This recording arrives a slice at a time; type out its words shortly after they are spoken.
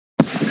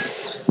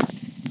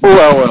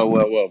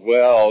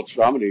Well,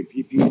 traumedy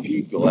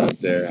people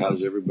out there.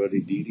 How's everybody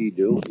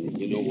doing?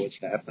 You know what's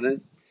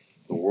happening?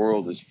 The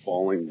world is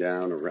falling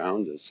down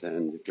around us,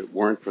 and if it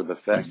weren't for the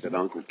fact that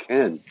Uncle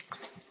Ken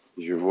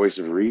is your voice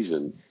of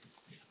reason,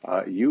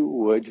 you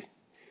would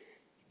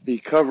be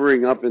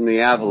covering up in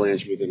the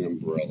avalanche with an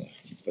umbrella.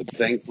 But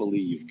thankfully,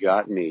 you've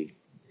got me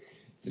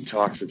to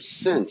talk some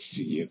sense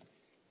to you,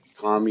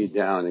 calm you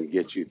down, and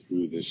get you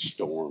through this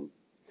storm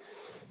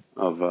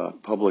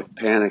of public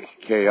panic,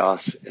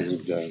 chaos,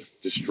 and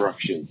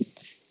destruction.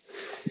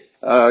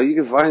 You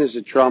can find us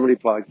at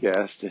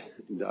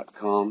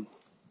traumadypodcast.com,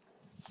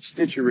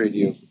 Stitcher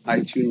Radio,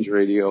 iTunes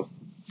Radio,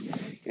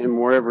 and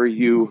wherever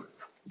you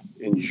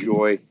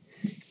enjoy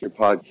your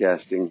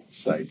podcasting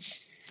sites.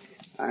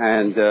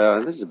 And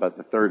this is about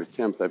the third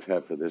attempt I've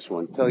had for this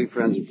one. Tell your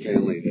friends and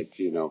family that,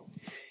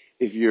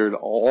 if you're at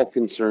all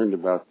concerned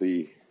about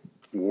the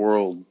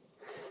world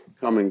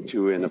coming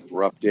to an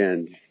abrupt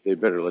end, they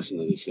better listen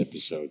to this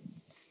episode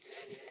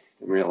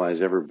and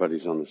realize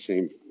everybody's on the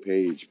same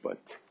page, but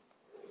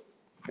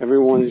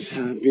everyone's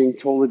being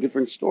told a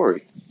different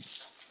story.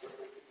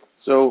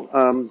 So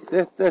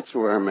that's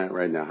where I'm at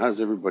right now. How's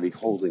everybody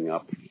holding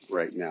up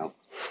right now?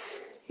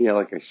 Yeah,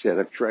 like I said,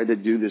 I've tried to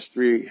do this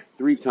three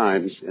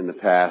times in the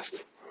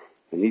past,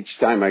 and each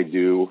time I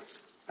do,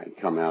 I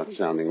come out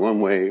sounding one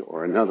way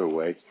or another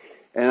way.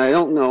 And I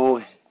don't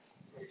know,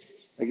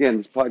 again,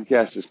 this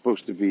podcast is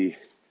supposed to be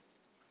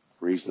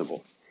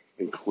reasonable,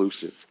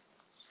 inclusive,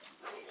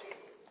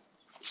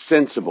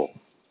 sensible,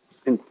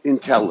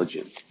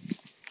 intelligent,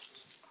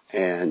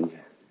 and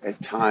at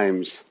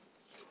times,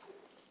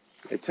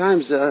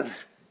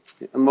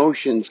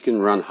 emotions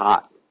can run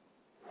hot.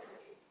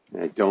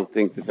 And I don't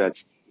think that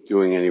that's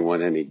doing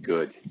anyone any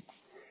good.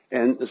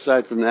 And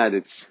aside from that,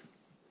 it's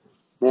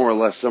more or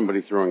less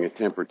somebody throwing a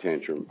temper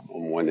tantrum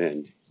on one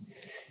end.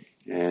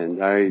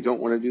 And I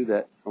don't want to do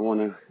that. I want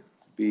to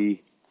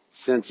be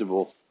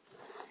sensible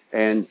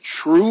and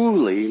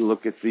truly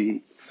look at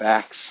the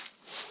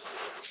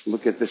facts,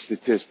 look at the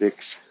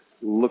statistics,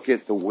 look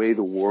at the way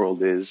the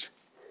world is,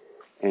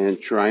 and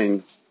try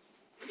and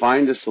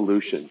find a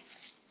solution.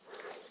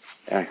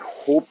 I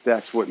hope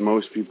that's what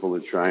most people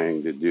are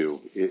trying to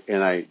do.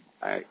 And I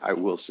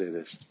will say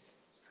this.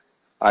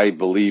 I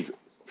believe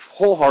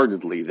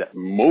wholeheartedly that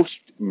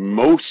most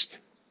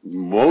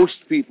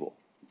people,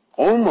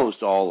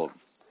 almost all of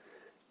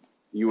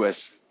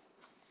U.S.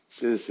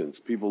 citizens,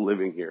 people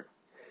living here,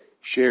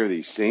 share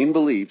these same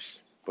beliefs,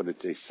 but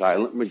it's a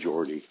silent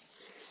majority,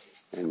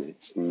 and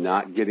it's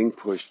not getting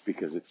pushed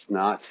because it's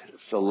not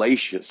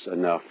salacious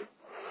enough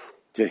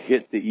to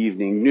hit the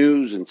evening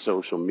news and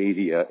social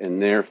media,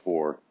 and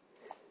therefore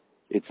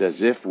it's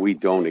as if we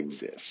don't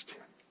exist.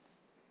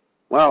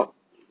 Well,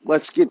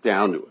 let's get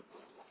down to it.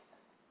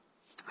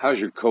 How's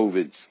your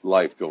COVID's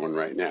life going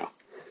right now?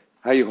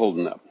 How you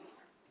holding up?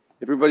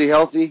 Everybody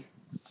healthy?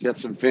 Got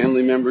some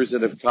family members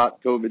that have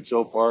caught COVID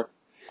so far?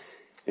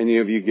 Any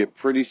of you get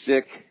pretty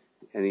sick?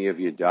 Any of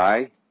you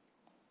die?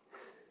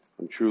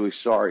 I'm truly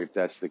sorry if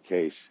that's the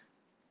case.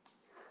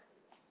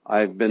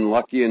 I've been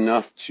lucky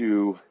enough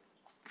to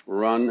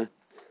run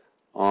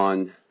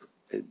on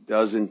a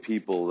dozen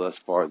people thus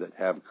far that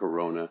have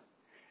corona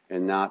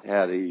and not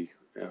had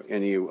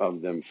any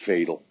of them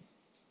fatal.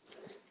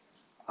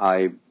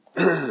 I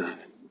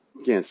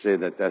can't say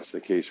that that's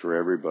the case for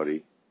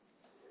everybody.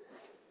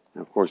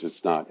 Of course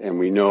it's not. And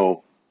we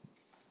know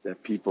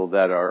that people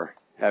that are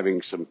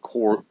having some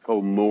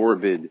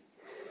comorbid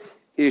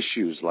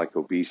issues like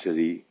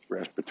obesity,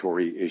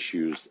 respiratory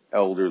issues,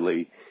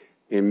 elderly,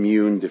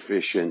 immune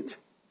deficient,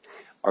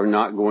 are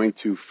not going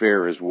to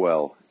fare as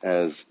well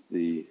as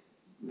the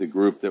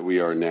group that we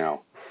are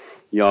now,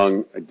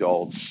 young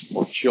adults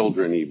or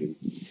children even.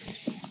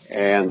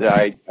 And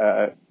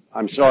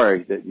I'm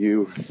sorry that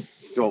you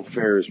don't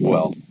fare as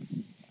well.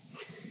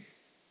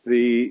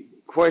 The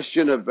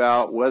question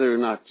about whether or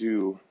not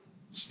to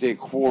stay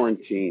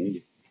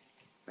quarantined,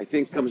 I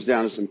think, comes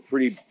down to some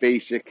pretty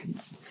basic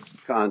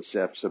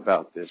concepts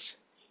about this.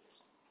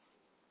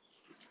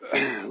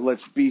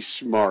 Let's be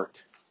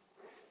smart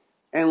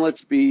and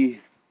let's be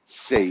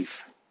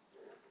safe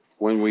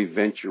when we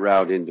venture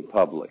out into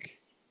public.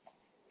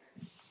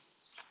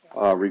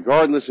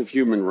 Regardless of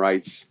human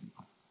rights,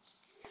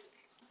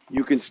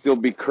 you can still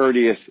be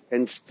courteous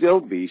and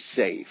still be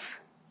safe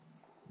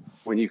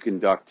when you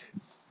conduct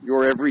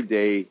your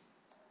everyday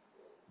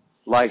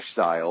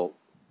lifestyle.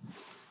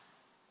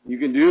 You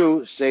can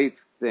do safe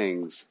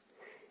things.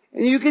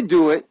 And you can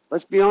do it,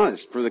 let's be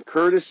honest, for the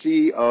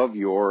courtesy of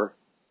your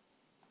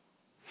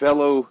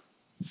fellow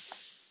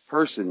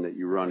person that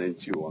you run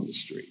into on the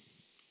street.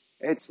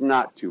 It's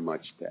not too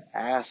much to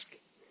ask.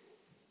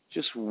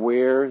 Just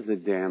wear the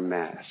damn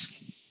mask.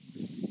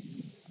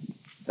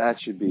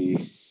 That should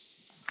be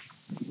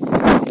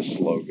the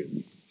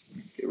slogan.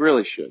 It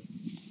really should.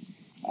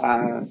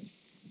 I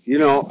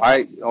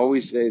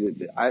always say that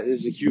this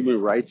is a human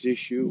rights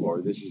issue,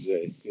 or this is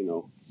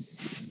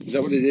is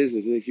that what it is?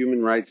 Is it a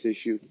human rights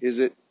issue? Is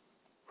it?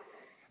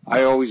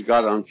 I always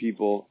got on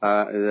people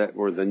that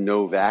were the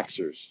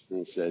no-vaxxers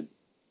and said,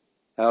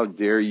 How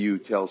dare you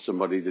tell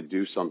somebody to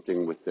do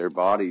something with their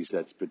bodies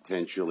that's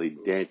potentially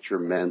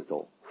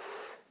detrimental?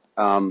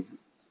 Um,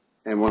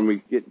 and when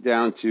we get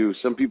down to,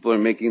 some people are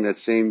making that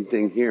same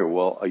thing here.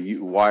 Well,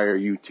 why are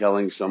you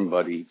telling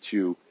somebody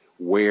to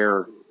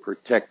wear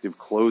protective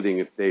clothing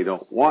if they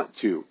don't want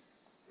to?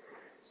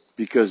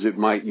 Because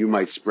you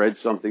might spread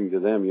something to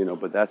them,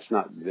 but that's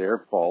not their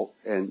fault,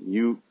 and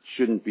you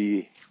shouldn't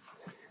be.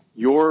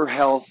 Your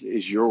health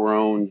is your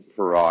own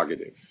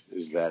prerogative,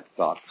 is that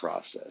thought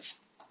process.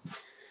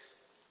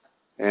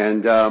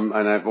 And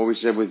I've always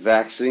said with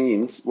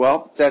vaccines,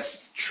 well,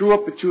 that's true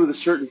up to a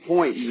certain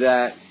point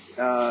that,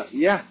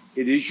 yeah,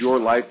 it is your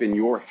life and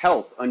your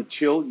health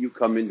until you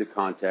come into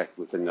contact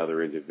with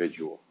another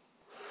individual.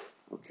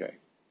 Okay.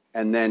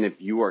 And then if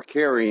you are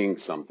carrying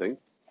something,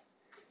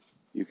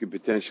 you could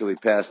potentially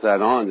pass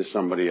that on to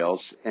somebody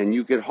else and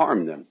you could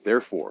harm them.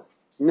 Therefore,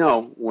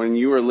 no, when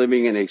you are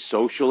living in a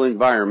social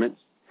environment,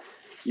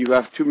 you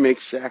have to make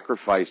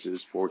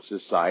sacrifices for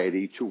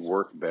society to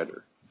work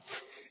better.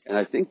 And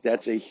I think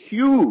that's a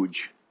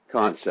huge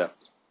concept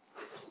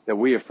that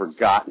we have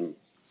forgotten.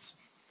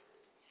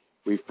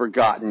 We've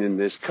forgotten in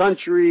this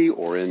country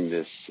or in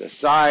this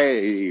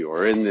society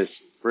or in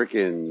this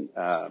frickin'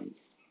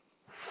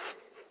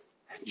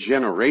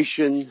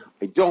 generation.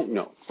 I don't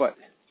know, but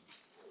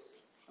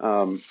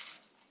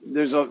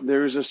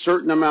there's a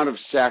certain amount of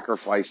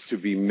sacrifice to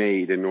be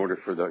made in order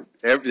for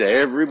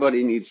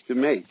everybody needs to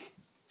make,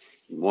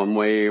 one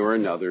way or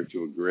another,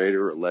 to a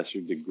greater or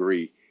lesser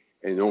degree,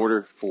 in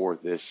order for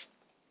this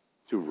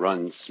to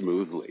run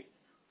smoothly.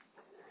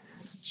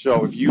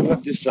 So if you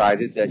have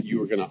decided that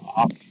you are going to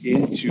opt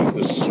into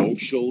the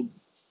social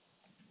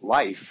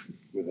life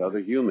with other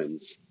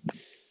humans,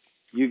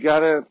 you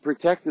got to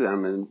protect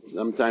them, and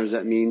sometimes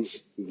that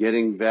means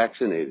getting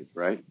vaccinated,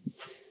 right?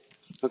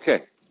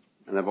 Okay,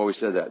 and I've always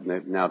said that.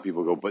 And now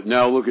people go, but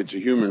now look, it's a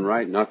human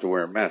right not to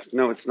wear a mask.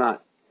 No, it's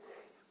not.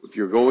 If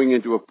you're going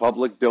into a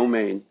public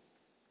domain,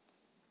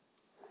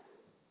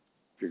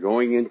 if you're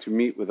going in to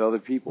meet with other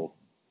people,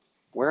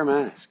 wear a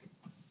mask.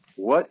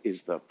 What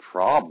is the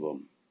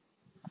problem?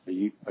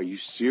 Are you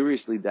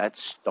seriously that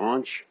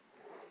staunch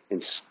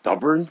and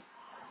stubborn?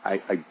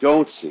 I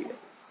don't see it.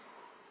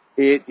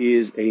 It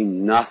is a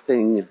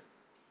nothing.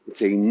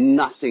 It's a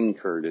nothing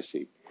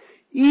courtesy.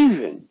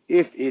 Even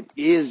if it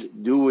is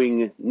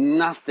doing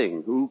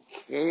nothing, who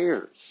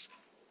cares?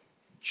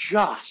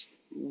 Just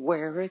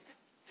wear it.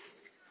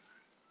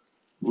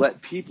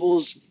 Let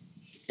people's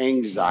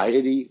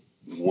anxiety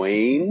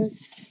wane,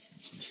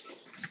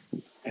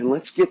 and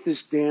let's get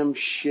this damn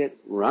shit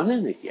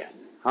running again,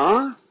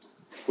 huh?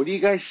 What do you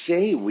guys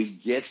say? We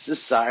get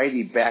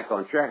society back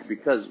on track,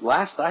 because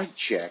last I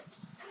checked,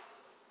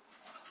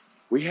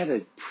 we had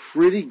a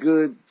pretty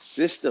good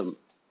system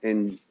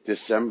in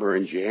December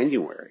and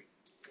January.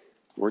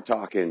 We're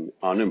talking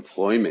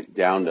unemployment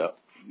down to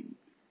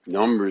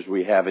numbers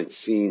we haven't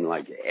seen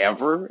like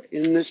ever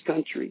in this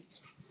country.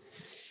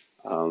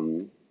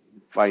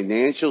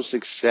 Financial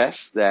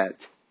success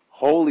that,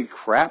 holy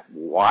crap,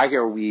 why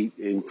are we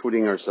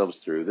putting ourselves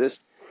through this?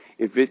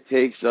 If it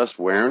takes us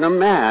wearing a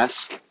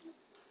mask,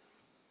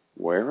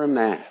 wear a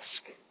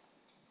mask.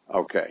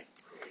 Okay.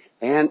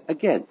 And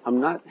again,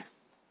 now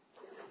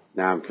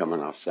I'm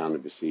coming off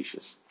sounding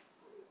facetious,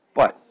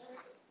 but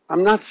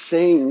I'm not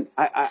saying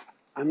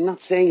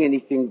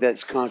anything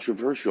that's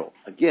controversial.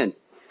 Again,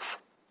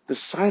 the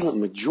silent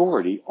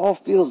majority all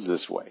feels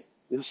this way.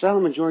 The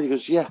silent majority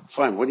goes, yeah,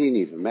 fine. What do you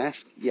need? A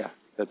mask? Yeah,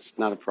 that's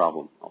not a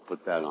problem. I'll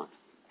put that on.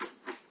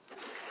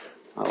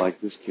 I like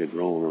this kid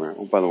rolling around.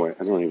 Oh, by the way,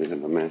 I don't even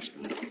have a mask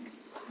on.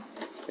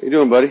 How you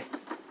doing, buddy?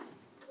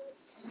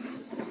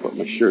 I put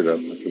my shirt up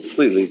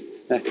completely.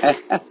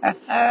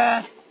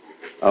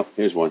 Oh,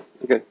 here's one.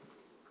 Okay.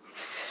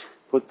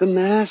 Put the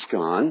mask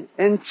on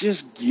and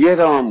just get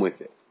on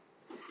with it.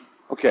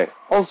 Okay.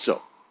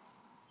 Also,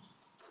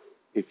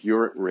 if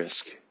you're at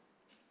risk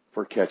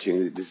for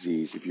catching the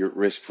disease, if you're at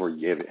risk for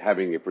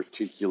having a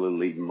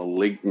particularly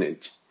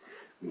malignant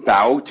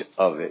bout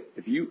of it,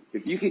 if you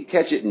can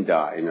catch it and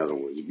die, in other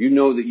words, if you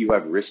know that you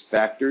have risk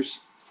factors,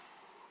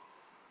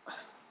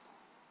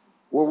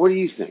 well, what do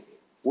you think?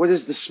 What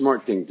is the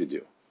smart thing to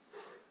do?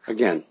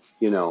 Again,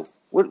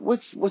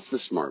 what's the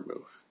smart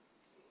move?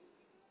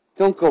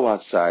 Don't go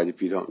outside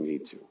if you don't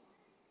need to.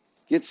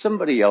 Get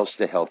somebody else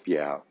to help you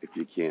out if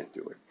you can't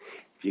do it.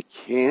 If you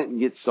can't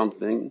get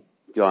something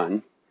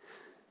done,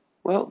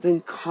 well, then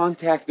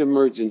contact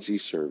emergency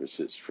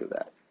services for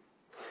that.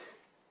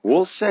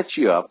 We'll set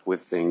you up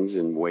with things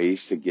and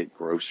ways to get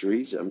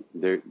groceries.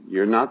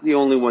 You're not the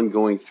only one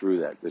going through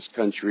that. This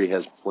country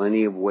has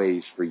plenty of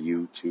ways for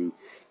you to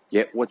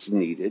get what's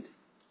needed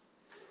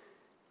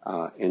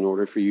in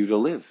order for you to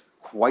live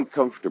quite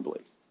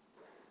comfortably.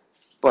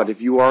 But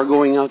if you are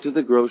going out to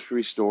the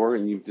grocery store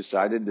and you've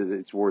decided that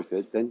it's worth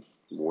it, then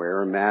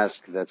wear a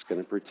mask that's going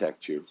to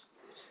protect you.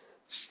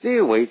 Stay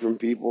away from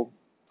people,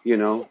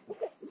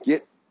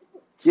 get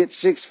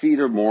 6 feet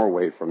or more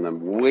away from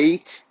them.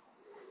 Wait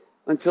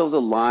until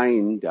the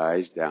line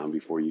dies down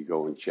before you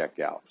go and check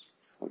out.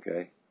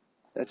 Okay?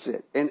 That's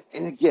it. And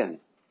again,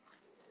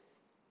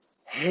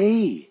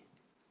 hey,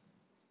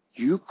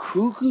 you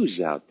cuckoos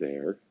out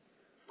there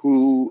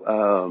who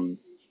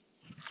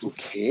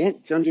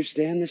can't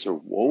understand this or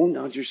won't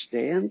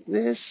understand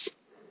this,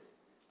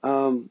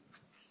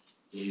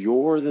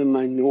 you're the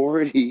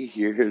minority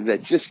here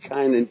that just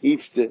kind of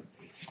needs to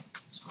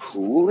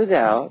cool it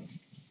out,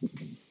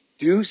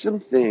 do some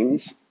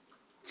things,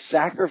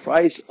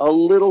 sacrifice a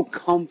little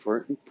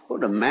comfort, and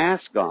put a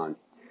mask on.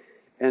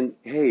 And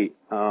hey,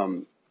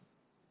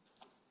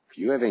 if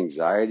you have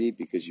anxiety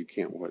because you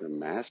can't wear a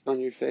mask on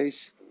your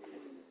face,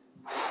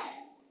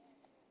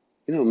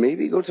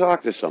 maybe go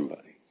talk to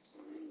somebody.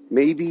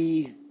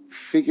 Maybe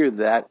figure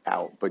that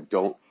out, but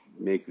don't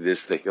make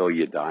this the hill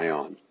you die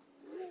on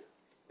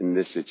in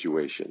this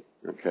situation,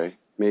 okay?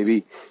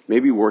 Maybe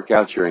work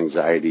out your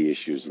anxiety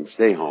issues and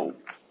stay home.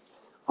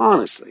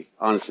 Honestly.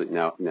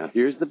 Now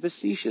here's the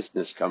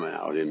facetiousness coming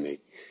out in me.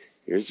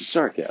 Here's the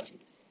sarcasm.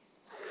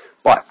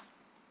 But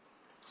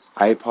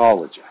I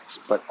apologize.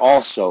 But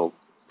also,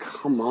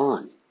 come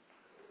on.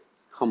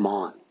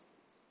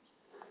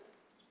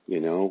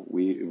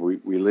 We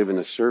live in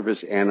a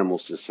service animal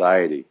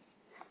society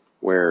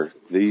where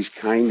these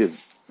kind of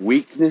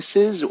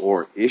weaknesses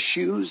or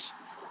issues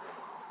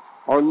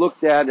are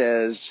looked at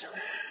as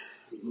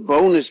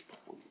bonus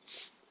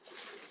points.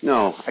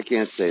 No, I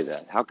can't say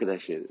that. How could I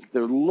say that?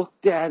 They're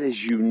looked at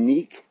as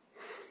unique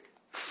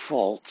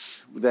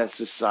faults that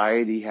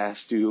society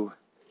has to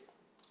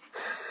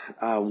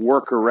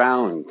work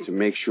around to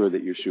make sure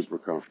that you're super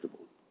comfortable.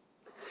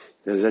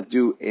 Does that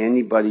do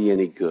anybody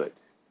any good?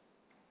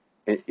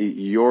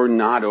 You're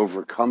not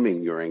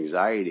overcoming your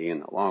anxiety in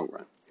the long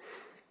run.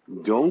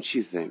 Don't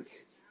you think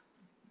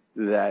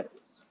that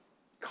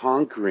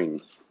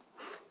conquering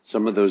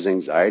some of those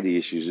anxiety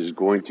issues is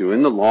going to,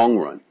 in the long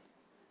run,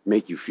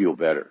 make you feel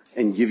better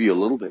and give you a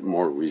little bit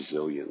more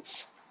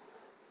resilience?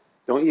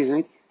 Don't you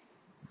think?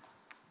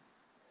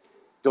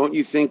 Don't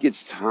you think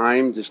it's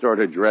time to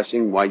start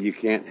addressing why you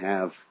can't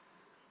have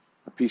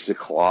a piece of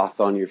cloth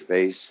on your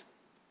face?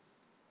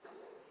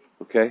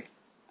 Okay?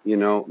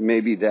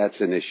 Maybe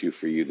that's an issue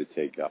for you to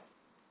take up.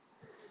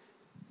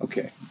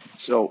 Okay,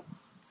 so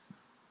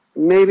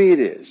maybe it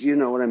is. You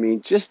know what I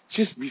mean?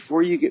 Just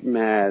before you get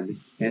mad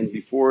and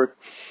before,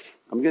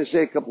 I'm going to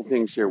say a couple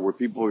things here where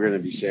people are going to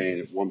be saying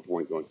at one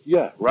point going,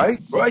 yeah,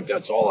 right,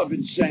 that's all I've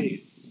been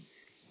saying.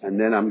 And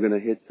then I'm going to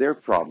hit their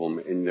problem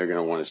and they're going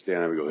to want to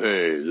stand up and go,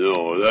 hey,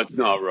 no, that's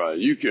not right.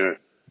 You can't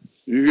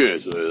say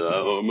that.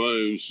 Oh, my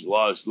name's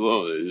Sly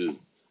Stallone.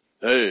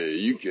 Hey,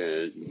 you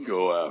can't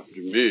go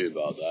after me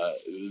about that.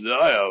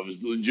 I have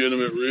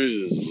legitimate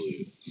reasons to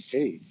believe.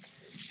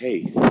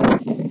 Hey,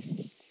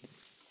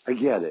 I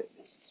get it.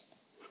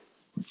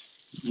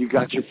 You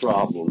got your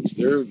problems.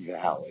 They're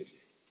valid.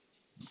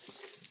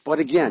 But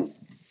again,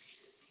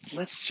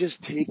 let's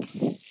just take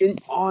an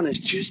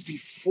honest, just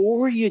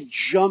before you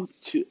jump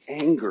to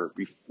anger,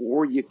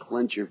 before you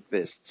clench your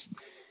fists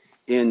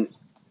in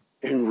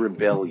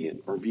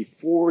rebellion, or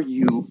before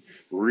you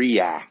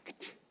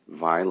react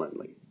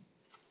violently,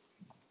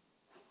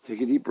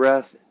 take a deep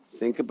breath,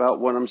 think about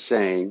what I'm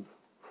saying,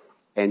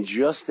 and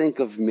just think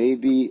of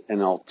maybe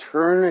an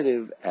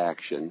alternative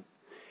action,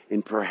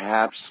 and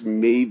perhaps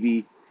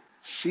maybe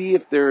see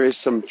if there is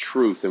some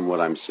truth in what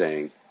I'm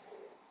saying.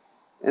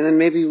 And then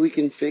maybe we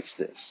can fix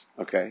this,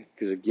 okay?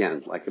 Because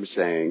again, like I'm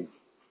saying,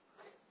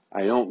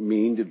 I don't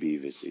mean to be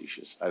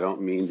facetious. I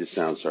don't mean to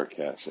sound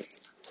sarcastic.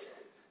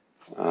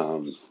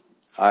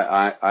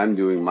 I'm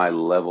doing my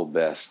level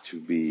best to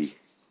be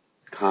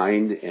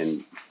kind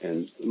and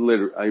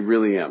I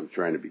really am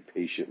trying to be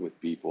patient with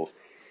people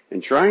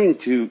and trying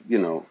to,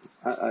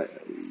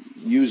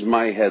 use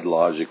my head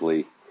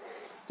logically.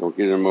 Don't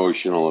get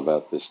emotional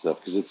about this stuff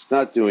because it's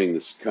not doing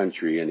this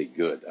country any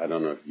good. I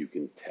don't know if you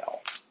can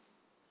tell.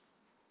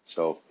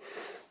 So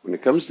when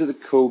it comes to the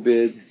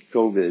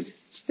COVID,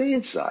 stay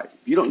inside.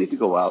 If you don't need to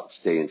go out,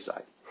 stay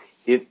inside.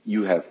 If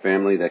you have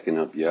family that can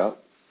help you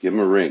out, give them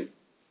a ring.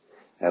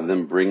 Have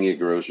them bring you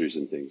groceries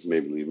and things.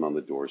 Maybe leave them on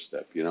the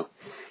doorstep,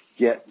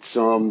 Get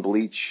some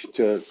bleach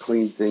to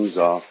clean things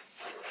off.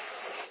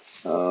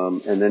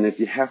 And then if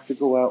you have to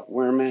go out,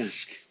 wear a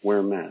mask. Wear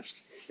a mask.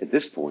 At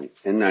this point,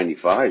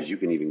 N95s, you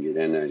can even get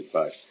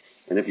N95s.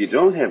 And if you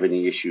don't have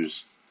any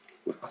issues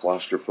with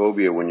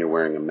claustrophobia when you're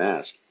wearing a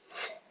mask,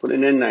 put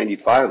an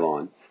N95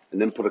 on and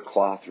then put a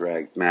cloth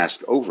rag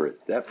mask over it.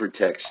 That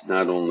protects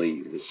not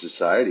only the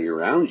society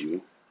around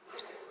you,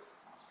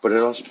 but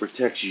it also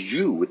protects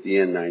you with the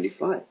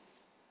N95.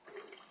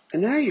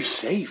 And now you're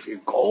safe.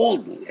 You're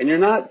golden. And you're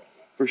not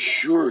for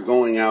sure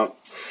going out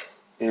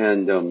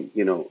and,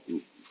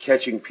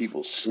 catching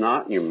people's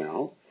snot in your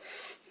mouth.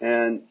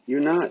 And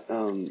you're not,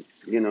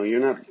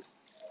 you're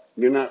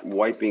not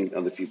wiping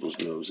other people's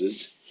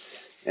noses.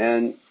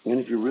 And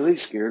if you're really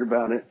scared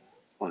about it,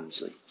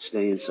 honestly,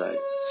 stay inside.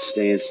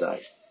 Stay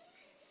inside.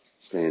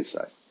 Stay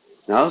inside.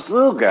 Now this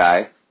little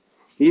guy,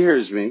 he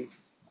hears me,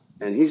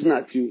 and he's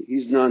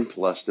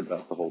nonplussed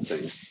about the whole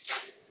thing.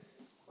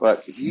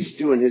 But he's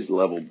doing his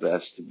level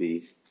best to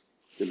be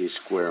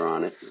square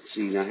on it.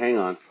 See, now hang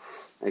on.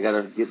 I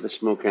gotta get the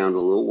smoke hound a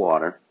little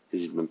water,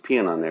 because he's been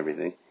peeing on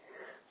everything.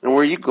 And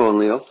where are you going,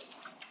 Leo?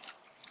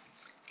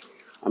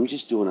 I'm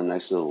just doing a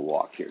nice little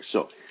walk here.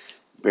 So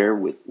bear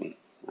with me.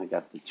 I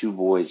got the two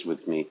boys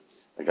with me.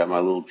 I got my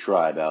little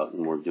tribe out,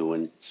 and we're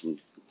doing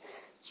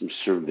some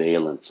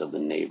surveillance of the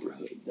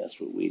neighborhood. That's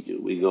what we do.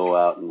 We go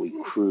out and we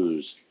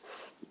cruise.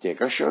 We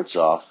take our shirts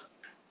off,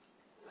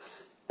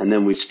 and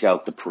then we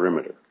scout the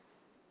perimeter.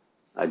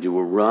 I do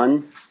a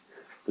run.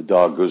 The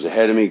dog goes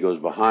ahead of me, goes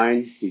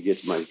behind. He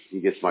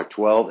gets my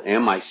 12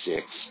 and my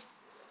 6.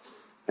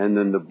 And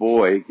then the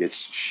boy gets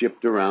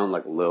shipped around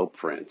like a little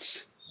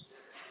prince.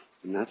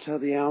 And that's how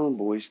the Allen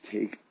boys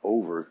take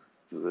over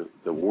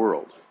the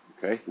world.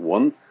 Okay?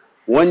 One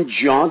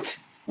jaunt,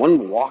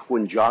 one walk,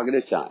 one jog at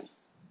a time.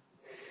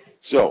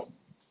 So,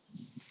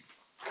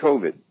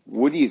 COVID,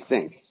 what do you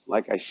think?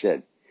 Like I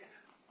said,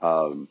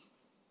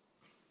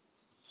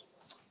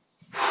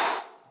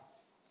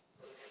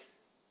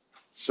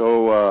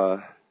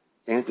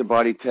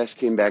 antibody test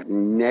came back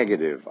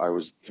negative. I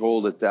was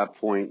told at that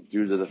point,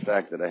 due to the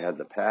fact that I had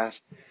the pass,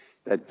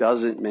 that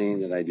doesn't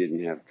mean that I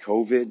didn't have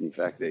COVID. In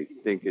fact, they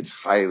think it's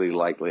highly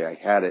likely I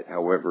had it.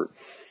 However,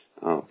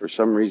 for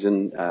some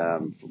reason,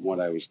 from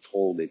what I was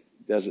told, it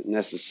doesn't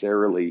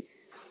necessarily,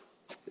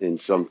 in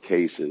some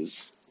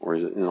cases, or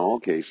in all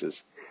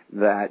cases,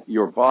 that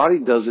your body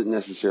doesn't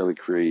necessarily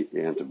create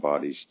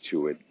antibodies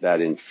to it, that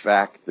in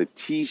fact the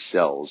T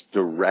cells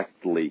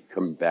directly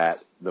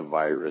combat the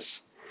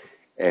virus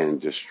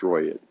and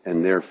destroy it.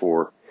 And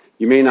therefore,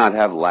 you may not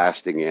have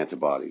lasting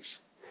antibodies.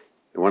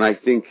 And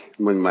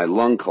when my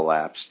lung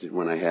collapsed,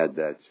 when I had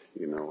that,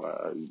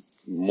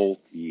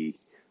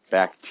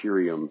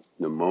 multi-bacterium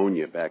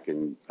pneumonia back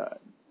in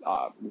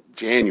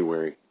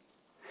January,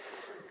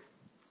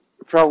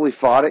 I probably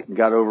fought it and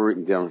got over it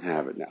and don't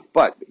have it now.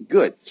 But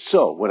good.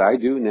 So what I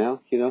do now,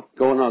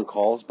 going on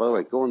calls, by the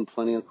way, going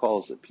plenty of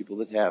calls to people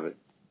that have it.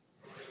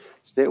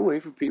 Stay away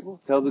from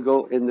people. Tell them to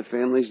go in the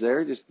families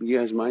there. Just, you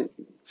guys mind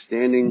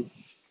standing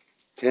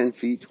 10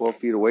 feet, 12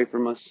 feet away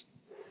from us.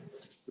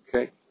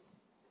 Okay?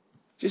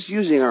 Just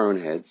using our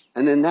own heads.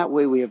 And then that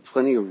way we have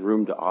plenty of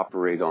room to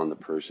operate on the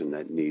person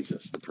that needs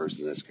us, the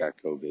person that's got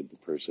COVID, the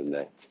person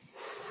that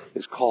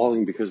is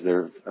calling because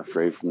they're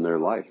afraid from their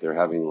life. They're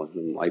having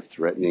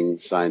life-threatening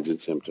signs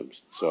and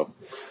symptoms. So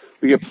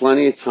we get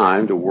plenty of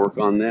time to work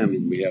on them,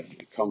 and we have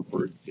the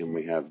comfort and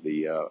we have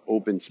the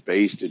open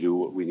space to do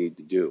what we need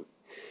to do.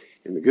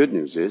 And the good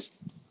news is,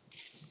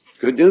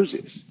 a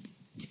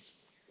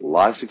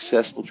lot of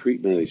successful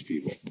treatment of these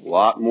people. A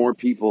lot more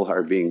people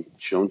are being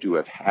shown to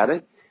have had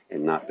it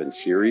and not been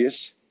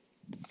serious.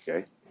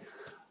 Okay?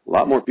 A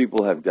lot more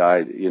people have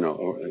died,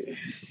 okay,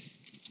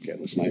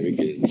 let's not even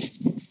get into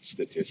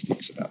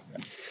statistics about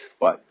that.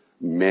 But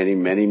many,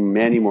 many,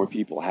 many more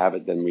people have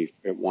it than we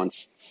at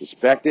once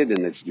suspected,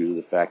 and it's due to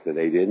the fact that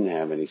they didn't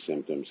have any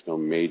symptoms, no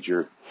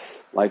major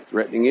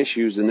life-threatening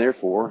issues, and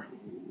therefore,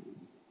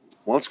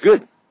 well, it's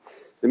good.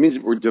 That means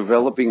that we're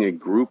developing a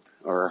group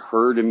or a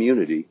herd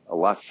immunity a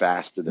lot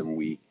faster than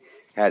we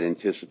had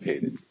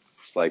anticipated.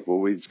 It's like,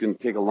 well, it's going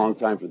to take a long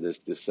time for this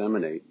to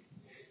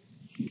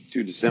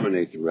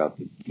disseminate throughout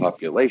the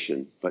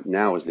population. But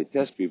now as they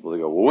test people, they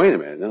go, well, wait a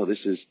minute. No,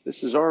 this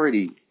is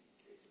already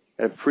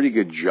a pretty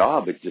good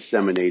job at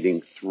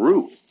disseminating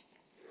through.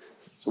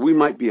 So we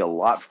might be a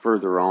lot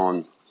further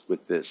on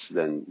with this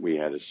than we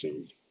had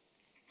assumed.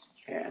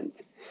 And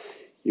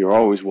you're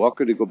always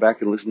welcome to go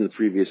back and listen to the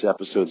previous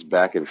episodes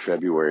back in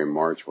February and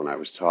March when I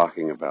was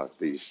talking about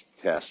these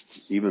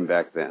tests, even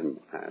back then,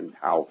 and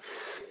how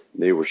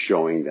they were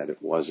showing that it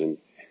wasn't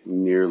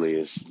nearly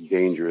as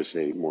dangerous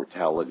a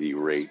mortality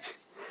rate.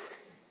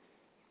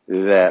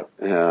 That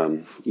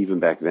even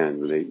back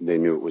then, they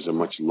knew it was a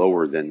much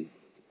lower than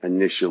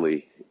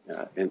initially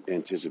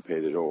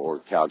anticipated or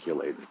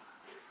calculated.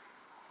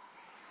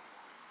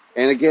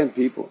 And again,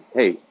 people,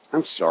 hey,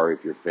 I'm sorry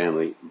if your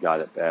family got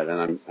it bad,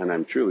 and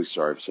I'm truly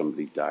sorry if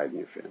somebody died in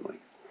your family.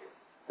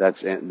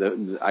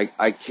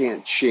 I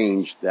can't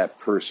change that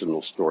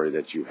personal story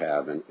that you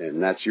have,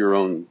 and that's your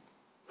own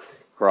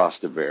cross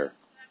to bear.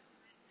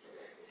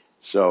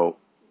 So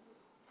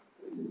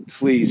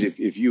please,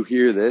 if you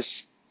hear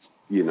this,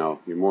 you're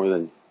more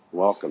than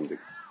welcome to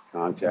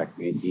contact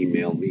me,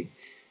 email me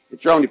at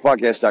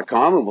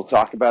drawnypodcast.com, and we'll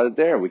talk about it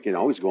there. We can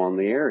always go on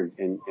the air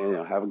and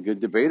have a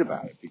good debate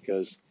about it,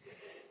 because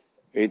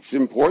it's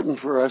important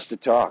for us to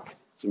talk.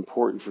 It's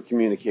important for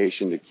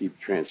communication to keep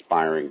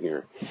transpiring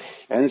here.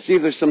 And to see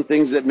if there's some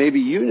things that maybe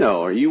you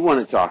know or you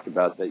want to talk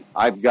about that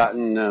I've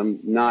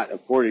gotten not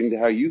according to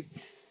how you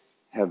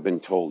have been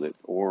told it,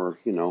 or,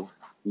 you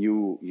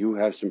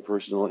have some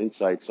personal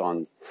insights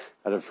on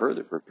how to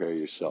further prepare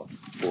yourself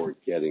for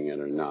getting it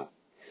or not.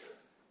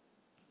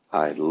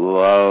 I'd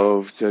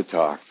love to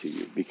talk to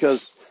you,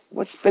 because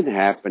what's been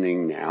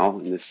happening now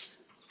in this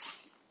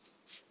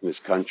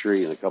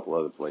country and a couple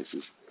other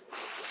places,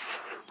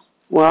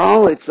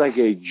 well, it's like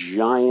a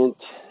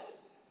giant,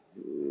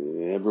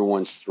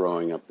 everyone's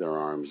throwing up their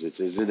arms.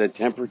 Is it a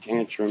temper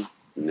tantrum?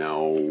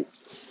 No.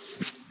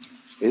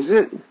 Is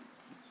it?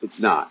 It's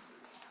not.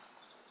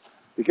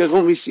 Because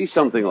when we see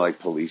something like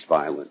police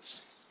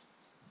violence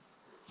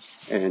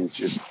and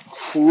just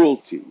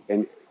cruelty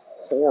and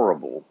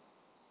horrible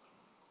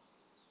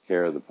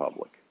care of the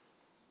public.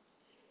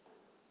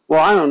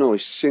 Well, I don't know a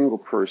single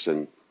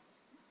person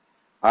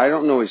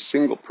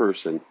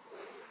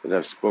that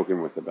I've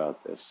spoken with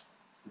about this.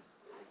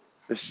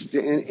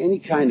 Any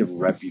kind of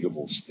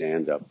reputable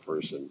stand-up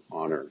person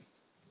on earth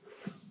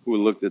who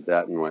looked at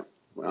that and went,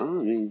 well,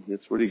 I mean,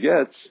 that's what he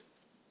gets.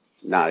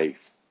 Not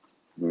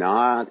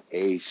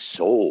a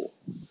soul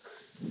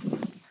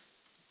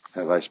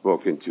have I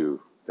spoken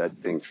to that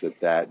thinks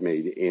that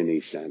made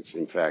any sense.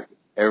 In fact,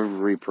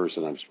 every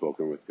person I've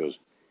spoken with goes,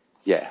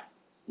 yeah,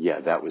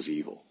 that was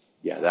evil.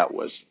 Yeah, that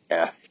was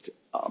effed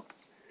up.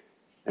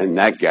 And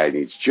that guy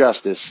needs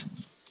justice.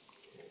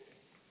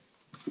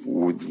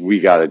 We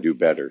got to do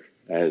better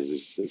as a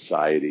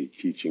society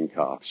teaching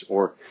cops.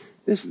 Or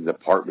this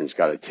department's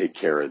got to take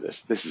care of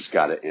this. This has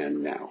got to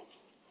end now.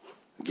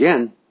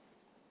 Again,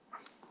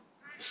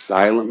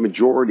 silent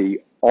majority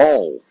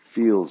all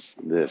feels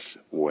this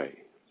way.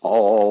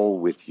 All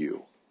with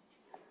you.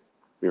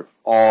 We're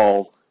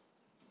all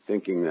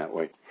thinking that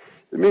way.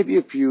 There may be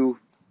a few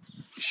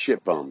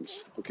shit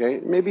bums, okay?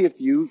 Maybe a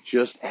few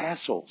just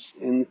assholes.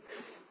 And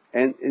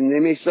they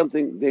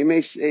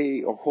may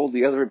say or hold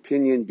the other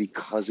opinion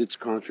because it's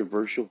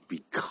controversial,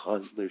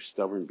 because they're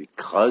stubborn,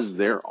 because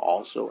they're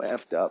also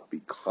effed up,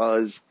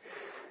 because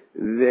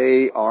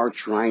they are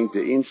trying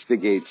to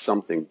instigate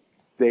something.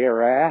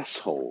 They're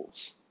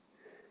assholes.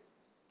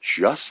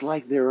 Just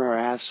like there are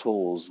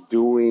assholes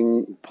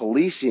doing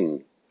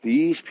policing.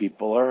 These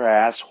people are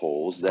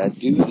assholes that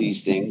do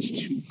these things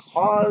to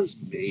cause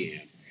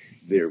mayhem.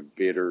 They're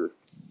bitter.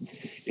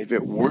 If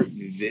it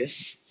weren't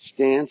this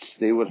stance,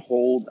 they would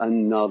hold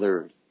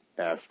another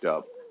effed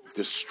up,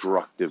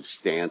 destructive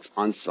stance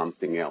on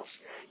something else.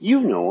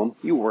 You know them.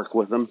 You work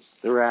with them.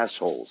 They're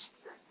assholes.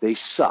 They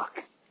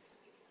suck.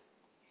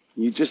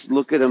 You just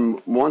look at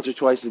them once or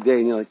twice a day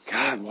and you're like,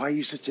 God, why are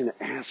you such an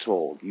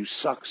asshole? You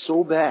suck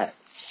so bad.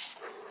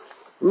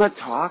 I'm not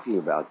talking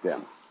about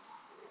them.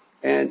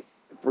 And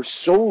for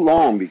so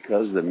long,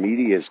 because the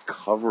media is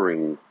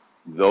covering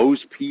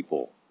those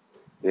people,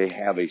 they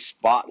have a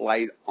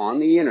spotlight on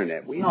the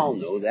internet. We all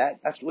know that.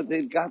 That's what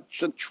they've got,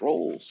 the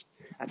trolls.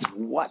 That's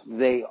what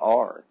they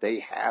are. They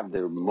have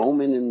their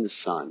moment in the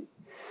sun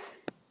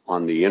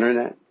on the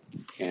internet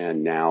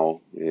and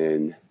now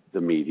in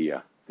the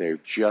media. They're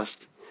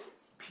just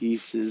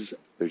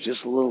they're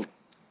just little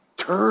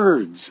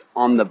turds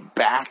on the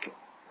back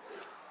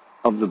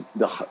of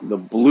the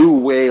blue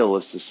whale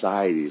of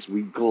societies.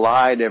 We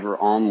glide ever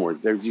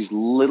onward. They're these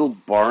little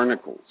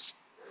barnacles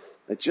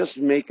that just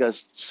make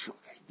us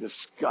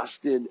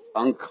disgusted,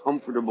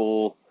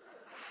 uncomfortable,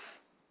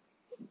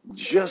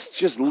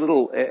 just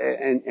little,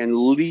 and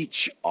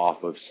leech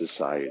off of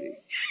society.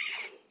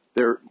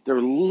 They're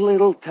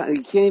little tiny,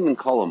 you can't even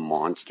call them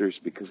monsters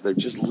because they're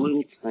just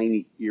little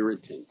tiny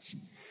irritants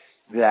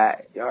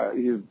that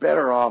you're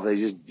better off they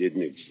just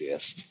didn't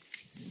exist.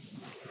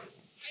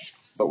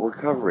 But we're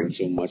covering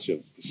so much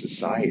of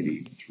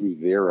society through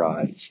their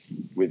eyes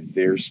with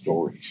their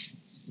stories.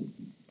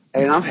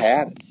 And I've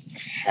had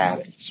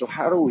it. So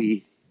how do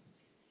we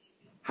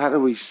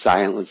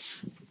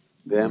silence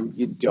them?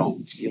 You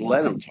don't. You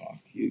let them talk.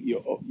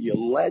 You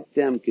let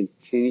them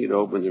continue to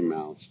open their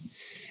mouths,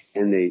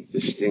 and they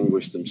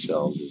distinguish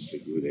themselves as to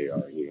who they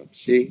are. And you go,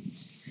 see,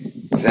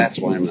 that's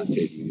why I'm not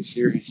taking you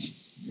serious.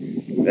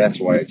 That's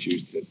why I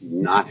choose to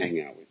not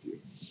hang out with you.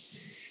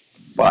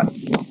 But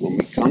when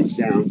it comes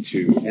down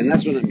to, and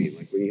that's what I mean,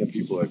 like when you have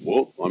people like,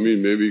 well, I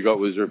mean, maybe you got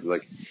reserved,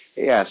 like,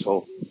 hey,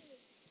 asshole,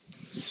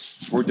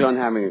 we're done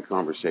having a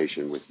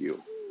conversation with you.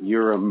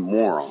 You're a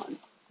moron.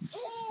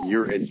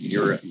 Your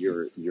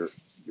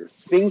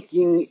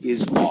thinking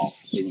is off.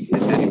 In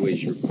many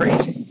ways, you're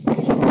crazy.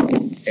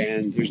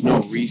 And there's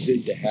no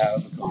reason to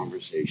have a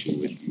conversation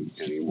with you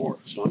anymore.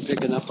 So I'm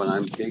picking up and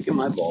I'm taking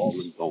my ball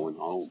and going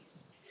home.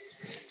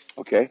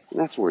 Okay? And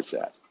that's where it's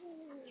at.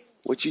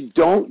 What you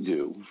don't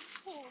do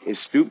is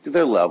stoop to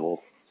their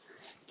level,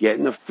 get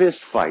in a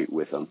fist fight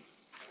with them,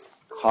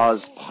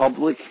 cause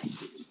public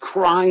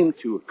crime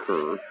to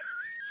occur,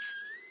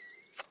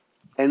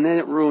 and then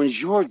it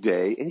ruins your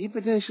day, and you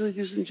potentially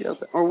do some jail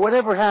time. Or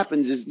whatever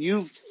happens is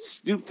you've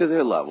stooped to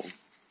their level,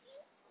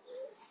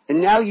 and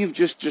now you've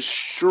just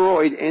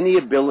destroyed any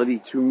ability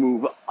to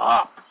move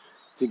up,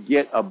 to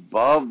get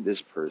above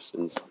this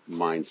person's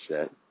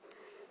mindset,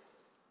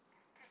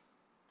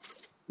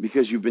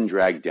 because you've been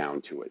dragged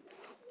down to it.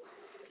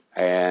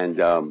 And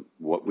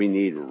what we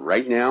need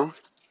right now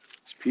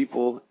is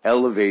people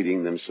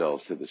elevating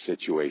themselves to the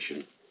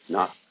situation,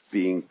 not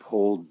being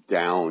pulled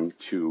down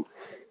to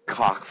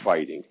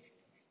cockfighting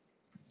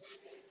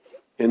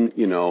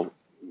in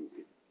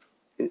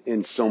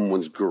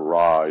someone's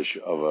garage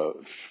of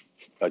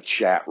a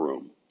chat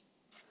room.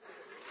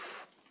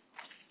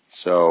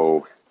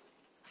 So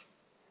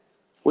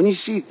when you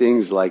see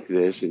things like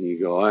this and you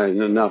go,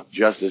 enough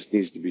justice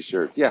needs to be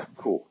served. Yeah,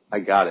 cool. I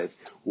got it.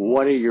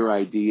 What are your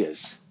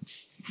ideas?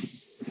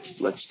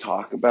 Let's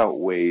talk about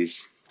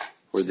ways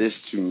for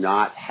this to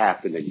not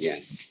happen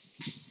again.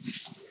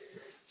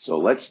 So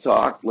let's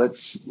talk.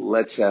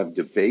 Let's have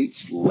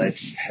debates.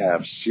 Let's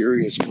have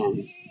serious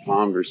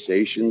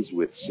conversations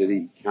with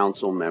city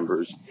council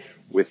members,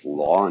 with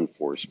law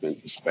enforcement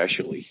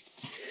especially,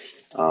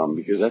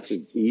 because that's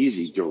an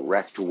easy,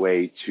 direct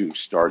way to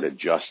start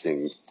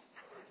adjusting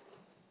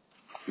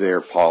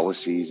their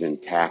policies and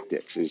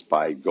tactics, is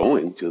by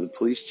going to the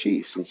police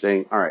chiefs and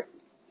saying, all right,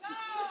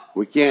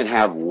 we can't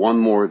have one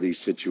more of these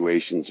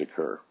situations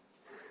occur.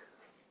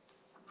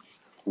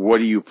 What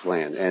do you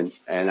plan?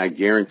 And I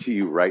guarantee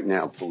you right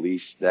now,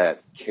 police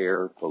that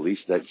care,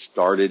 police that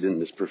started in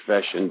this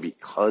profession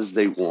because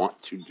they want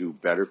to do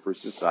better for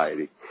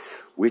society,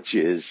 which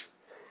is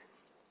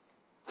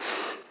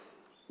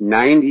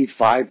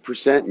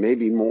 95%,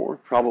 maybe more,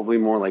 probably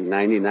more like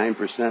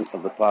 99%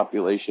 of the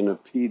population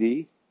of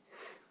PD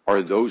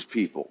are those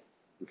people,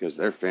 because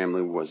their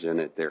family was in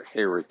it, their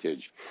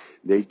heritage.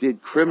 They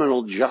did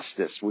criminal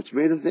justice, which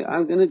made them think,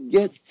 I'm going to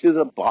get to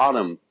the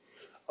bottom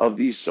of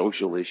these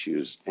social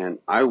issues, and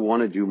I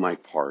want to do my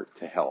part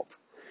to help.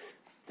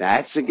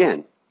 That's,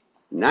 again,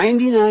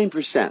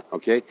 99%,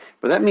 okay?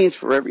 But that means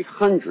for every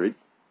 100,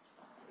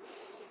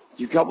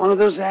 you got one of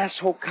those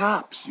asshole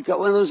cops. You got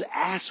one of those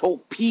asshole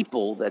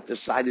people that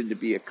decided to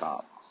be a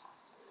cop.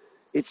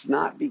 It's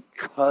not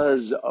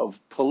because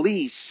of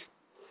police.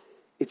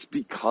 It's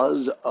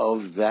because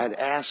of that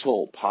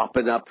asshole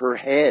popping up her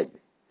head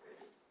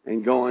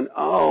and going,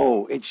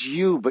 oh, it's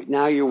you, but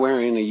now you're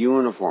wearing a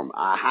uniform.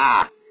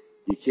 Aha!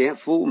 You can't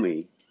fool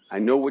me. I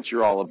know what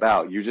you're all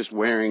about. You're just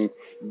wearing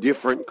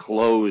different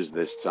clothes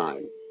this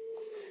time.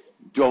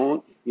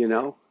 Don't,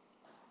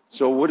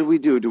 So what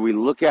do? Do we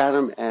look at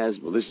them as,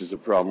 well, this is a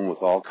problem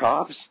with all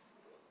cops,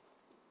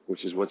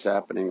 which is what's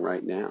happening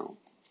right now?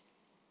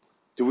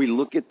 Do we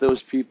look at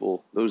those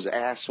people, those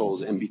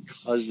assholes, and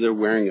because they're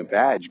wearing a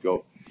badge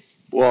go,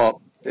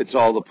 well, it's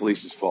all the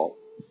police's fault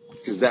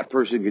because that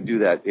person could do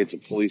that. It's a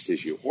police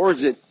issue. Or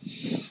is it's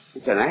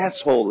an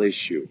asshole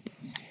issue.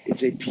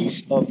 It's a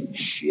piece of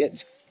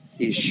shit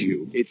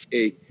issue. It's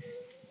a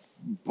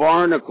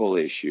barnacle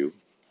issue.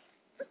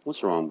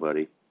 What's wrong,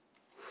 buddy?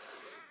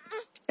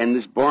 And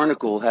this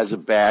barnacle has a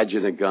badge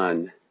and a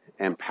gun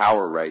and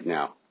power right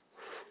now.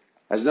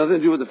 It has nothing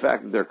to do with the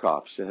fact that they're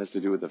cops. It has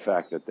to do with the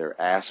fact that they're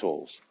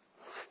assholes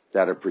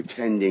that are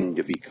pretending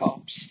to be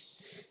cops,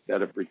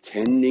 that are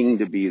pretending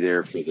to be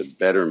there for the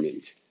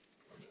betterment,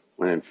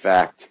 when in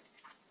fact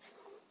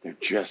they're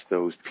just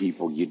those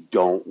people you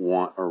don't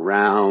want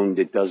around.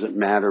 It doesn't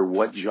matter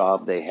what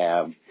job they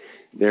have.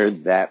 They're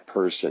that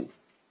person.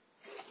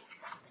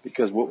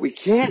 Because what we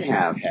can't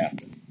have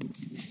happen,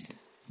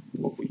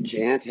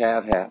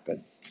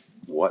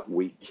 what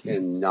we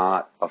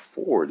cannot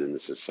afford in the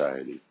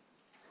society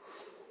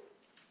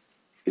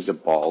is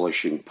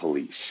abolishing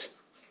police,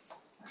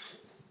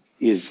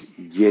 is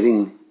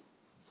getting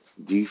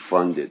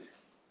defunded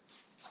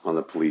on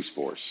the police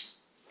force,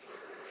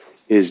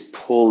 is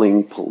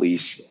pulling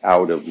police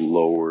out of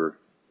lower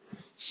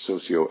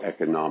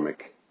socioeconomic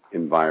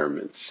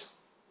environments,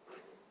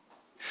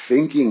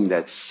 thinking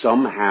that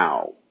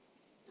somehow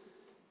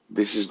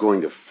this is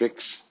going to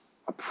fix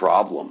a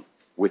problem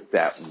with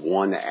that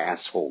one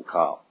asshole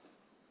cop.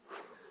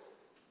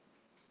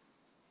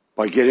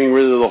 By getting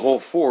rid of the whole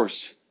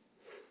force,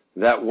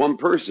 that one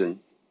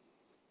person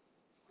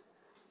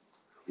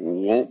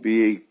won't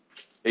be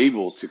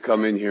able to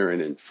come in here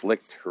and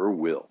inflict her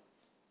will.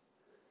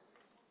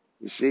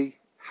 You see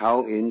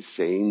how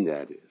insane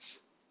that is?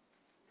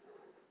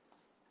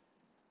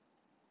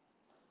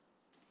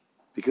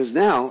 Because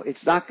now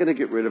it's not going to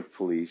get rid of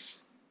police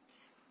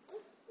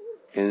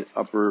in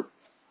upper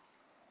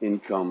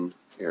income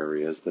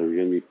areas. There are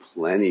going to be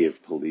plenty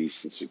of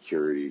police and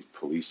security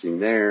policing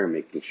there,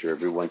 making sure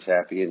everyone's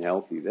happy and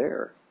healthy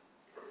there.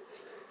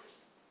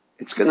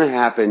 It's going to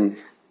happen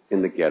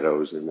in the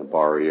ghettos, in the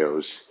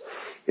barrios,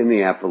 in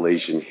the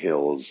Appalachian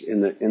Hills,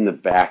 in the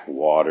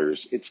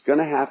backwaters. It's going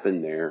to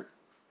happen there.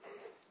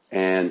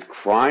 And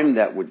crime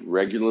that would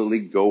regularly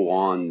go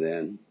on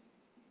then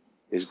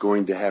is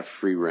going to have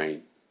free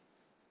reign.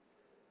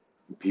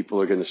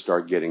 People are going to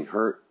start getting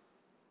hurt.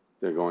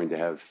 They're going to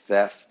have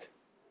theft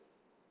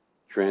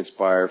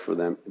transpire for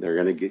them. They're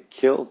going to get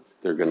killed.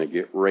 They're going to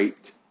get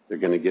raped. They're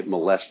going to get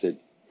molested.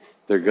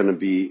 They're going to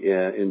be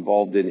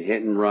involved in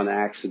hit and run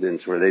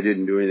accidents where they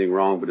didn't do anything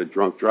wrong, but a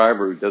drunk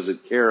driver who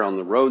doesn't care on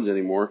the roads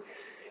anymore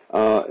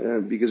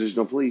because there's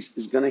no police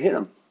is going to hit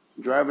them,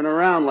 driving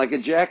around like a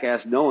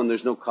jackass knowing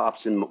there's no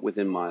cops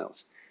within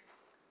miles.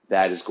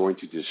 That is going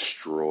to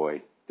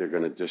destroy. They're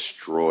going to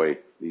destroy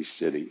these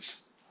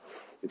cities.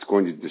 It's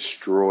going to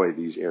destroy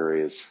these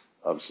areas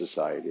of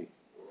society.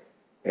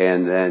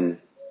 And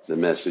then the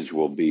message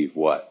will be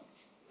what?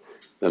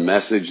 The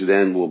message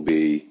then will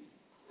be,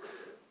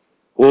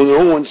 well,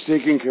 no one's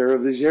taking care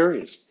of these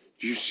areas.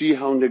 Do you see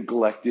how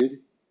neglected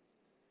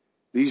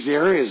these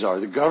areas are?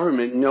 The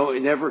government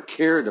never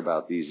cared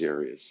about these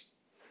areas.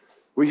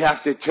 We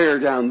have to tear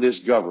down this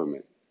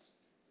government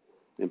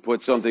and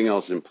put something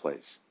else in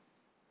place.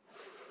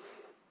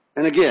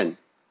 And again,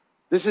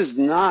 this is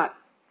not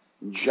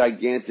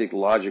gigantic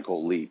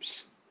logical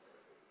leaps,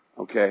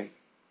 okay?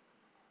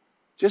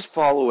 Just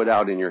follow it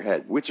out in your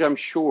head, which I'm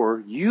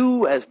sure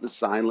you as the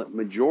silent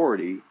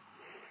majority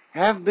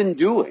have been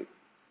doing,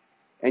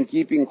 and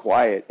keeping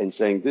quiet and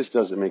saying, this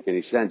doesn't make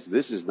any sense.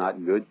 This is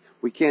not good.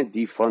 We can't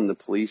defund the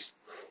police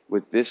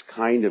with this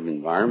kind of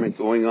environment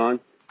going on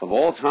of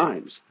all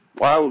times.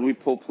 Why would we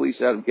pull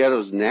police out of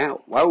ghettos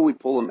now? Why would we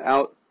pull them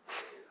out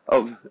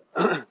of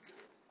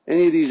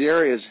any of these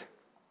areas,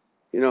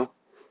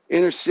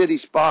 inner city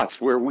spots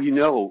where we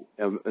know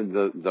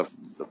the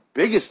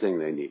biggest thing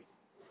they need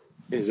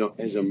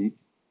is a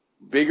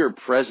bigger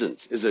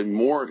presence, is a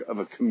more of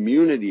a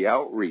community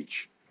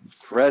outreach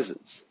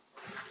presence.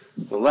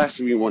 The last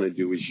thing we want to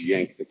do is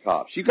yank the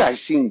cops. You guys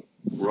seen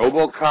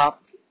RoboCop?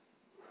 Do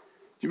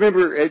you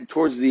remember, Ed,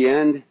 towards the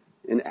end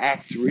in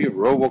Act 3 of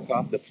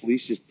RoboCop, the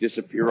police just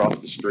disappear off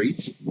the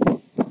streets?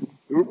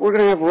 We're going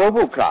to have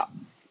RoboCop.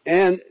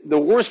 And the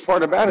worst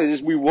part about it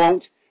is we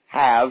won't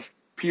have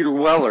Peter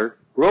Weller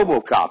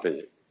RoboCop in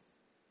it.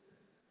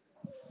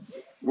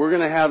 We're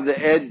going to have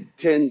the Ed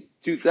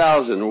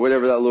 2000 or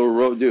whatever that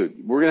little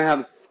dude.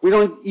 We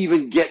don't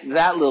even get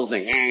that little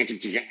thing.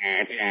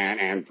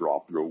 And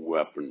drop your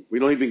weapon. We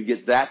don't even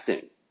get that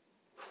thing.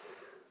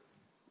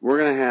 We're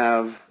going to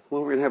have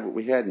what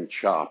we had in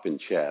Chop and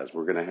Chaz.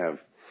 We're going to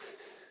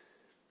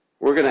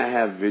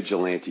have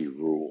vigilante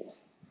rule.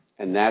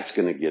 And that's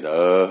going to get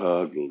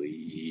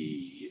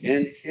ugly.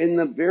 And in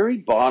the very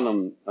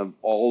bottom of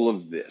all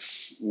of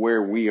this,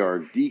 where we are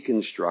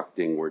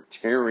deconstructing, we're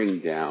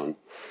tearing down,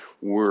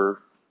 we're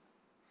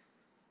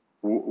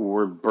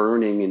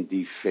burning and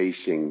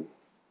defacing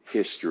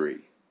history.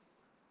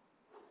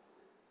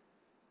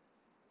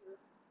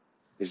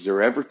 Is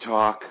there ever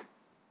talk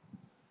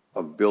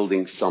of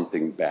building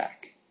something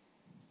back?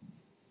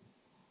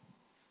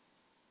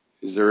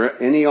 Is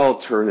there any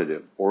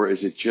alternative, or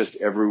is it just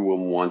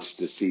everyone wants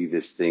to see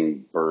this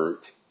thing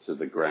burnt to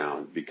the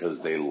ground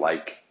because they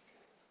like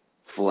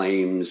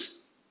flames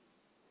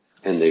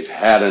and they've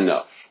had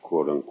enough,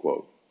 quote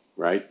unquote,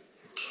 right?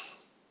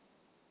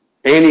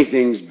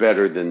 Anything's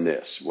better than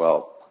this.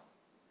 Well,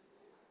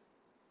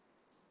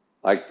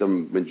 like the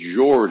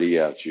majority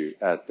out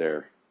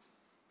there,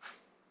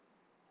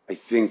 I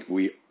think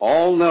we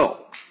all know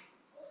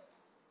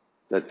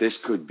that this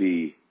could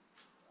be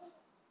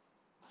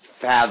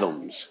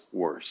fathoms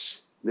worse.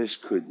 This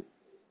could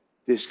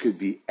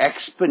be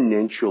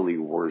exponentially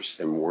worse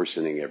and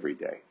worsening every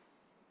day.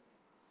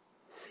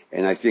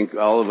 And I think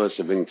all of us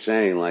have been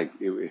saying, like,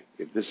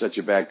 if this is such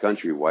a bad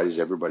country, why does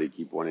everybody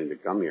keep wanting to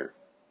come here?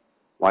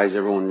 Why is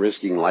everyone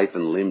risking life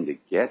and limb to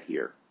get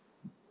here?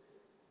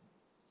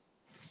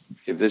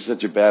 If this is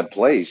such a bad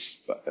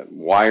place,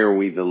 why are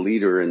we the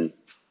leader in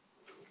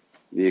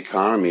the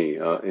economy,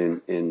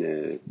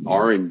 in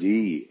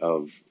R&D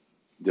of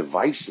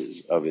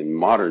devices, in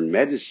modern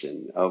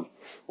medicine,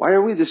 why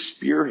are we the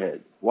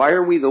spearhead? Why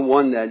are we the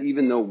one that,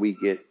 even though we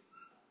get,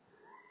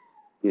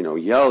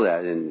 yelled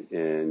at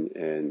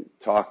and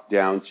talked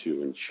down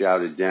to and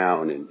shouted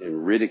down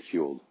and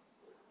ridiculed,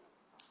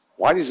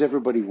 why does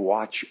everybody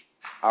watch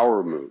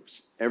our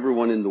moves?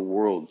 Everyone in the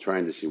world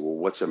trying to see, well,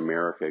 what's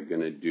America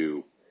going to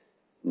do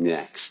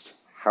next?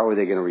 How are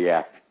they going to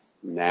react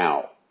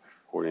now,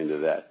 according to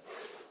that?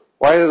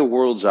 Why do the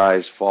world's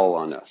eyes fall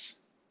on us?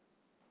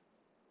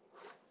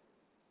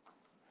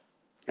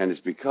 And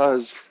it's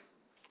because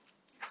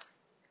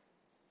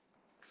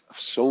of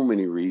so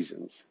many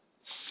reasons,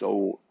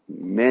 so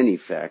many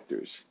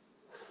factors.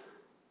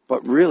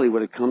 But really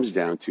what it comes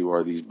down to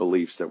are these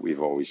beliefs that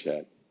we've always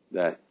had,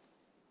 that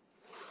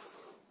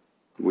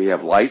we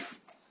have life,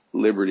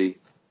 liberty,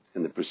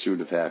 and the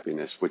pursuit of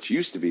happiness, which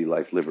used to be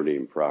life, liberty,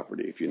 and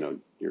property. If you know,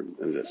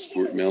 is that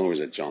Stuart Mill or is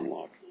that John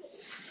Locke?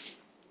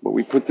 But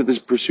we put to this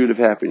pursuit of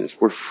happiness.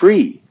 We're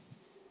free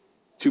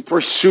to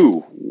pursue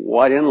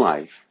what in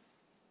life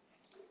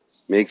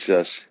makes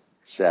us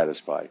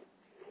satisfied,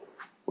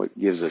 what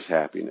gives us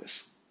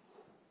happiness.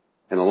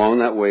 And along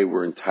that way,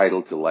 we're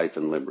entitled to life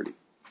and liberty.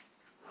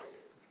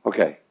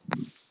 Okay,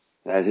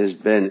 that has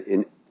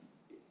been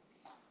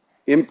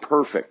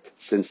imperfect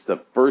since the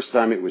first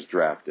time it was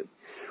drafted.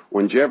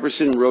 When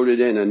Jefferson wrote it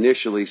in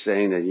initially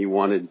saying that he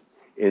wanted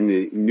in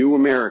the new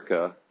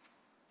America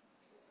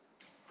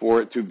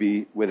for it to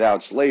be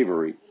without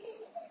slavery,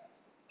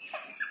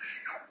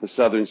 the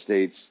southern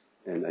states,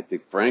 and I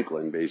think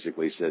Franklin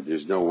basically said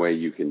there's no way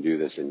you can do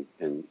this and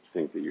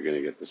think that you're going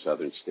to get the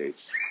southern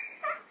states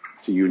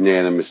to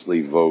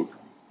unanimously vote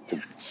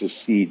to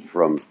secede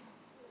from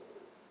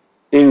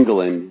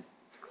England.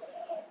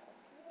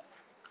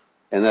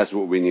 And that's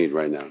what we need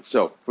right now.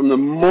 So from the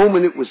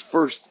moment it was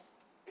first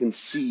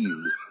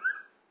conceived,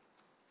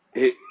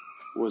 it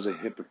was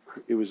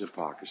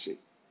hypocrisy.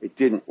 It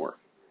didn't work.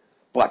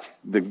 But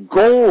the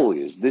goal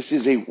is, this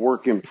is a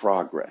work in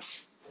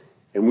progress.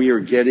 And we are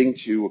getting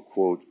to a,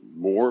 quote,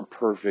 more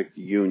perfect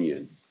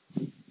union,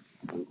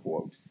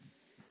 unquote,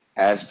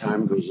 as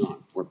time goes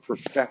on. We're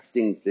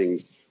perfecting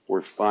things.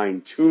 We're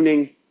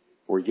fine-tuning.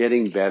 We're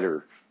getting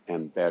better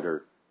and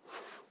better.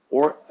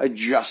 Or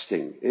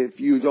adjusting. If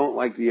you don't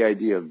like the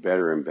idea of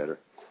better and better.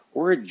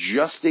 We're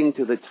adjusting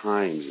to the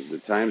times. As the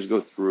times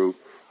go through,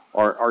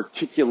 Our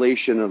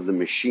articulation of the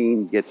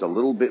machine gets a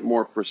little bit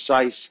more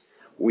precise.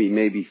 We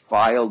maybe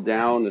file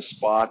down a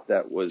spot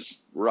that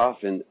was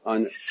rough and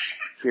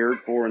uncared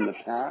for in the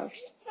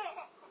past,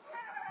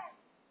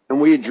 and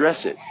we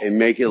address it and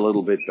make it a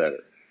little bit better.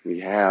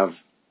 We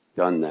have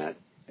done that,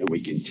 and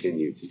we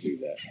continue to do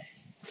that.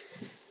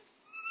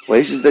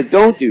 Places that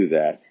don't do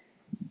that,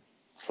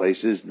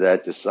 places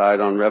that decide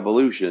on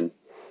revolution,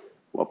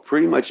 well,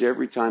 pretty much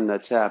every time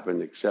that's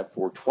happened, except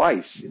for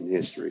twice in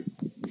history,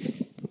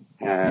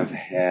 have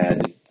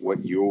had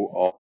what you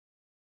all.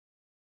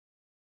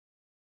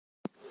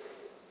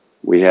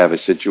 We have a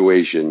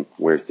situation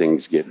where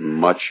things get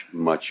much,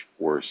 much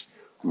worse.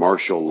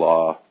 Martial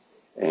law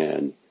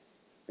and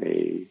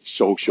a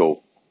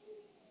social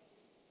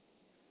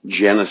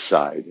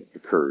genocide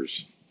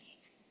occurs.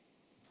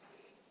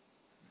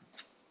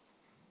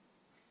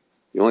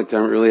 The only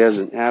time it really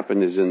hasn't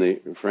happened is in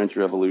the French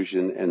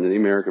Revolution and the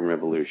American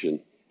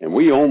Revolution, and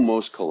we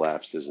almost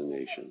collapsed as a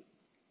nation.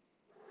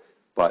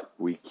 But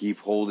we keep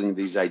holding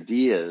these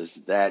ideas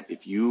that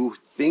if you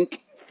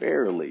think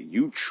fairly,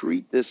 you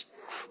treat this,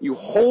 you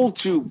hold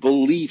to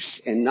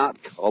beliefs and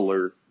not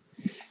color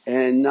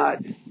and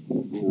not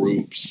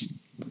groups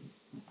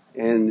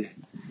and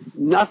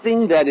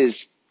nothing that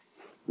is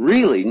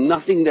really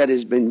nothing that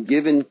has been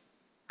given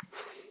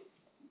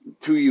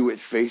to you at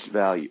face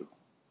value.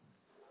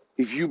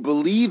 If you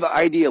believe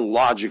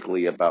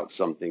ideologically about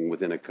something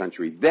within a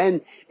country,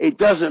 then it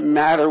doesn't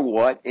matter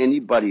what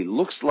anybody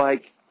looks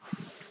like.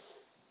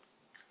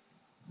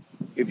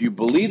 If you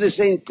believe the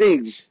same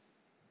things,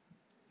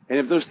 and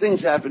if those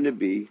things happen to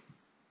be,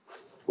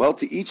 well,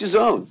 to each his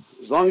own.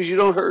 As long as you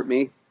don't hurt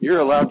me, you're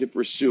allowed to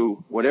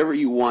pursue whatever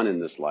you want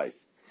in this life.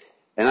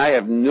 And I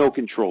have no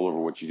control over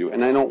what you do,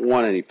 and I don't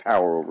want any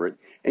power over it.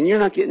 And you're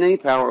not getting any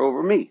power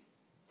over me.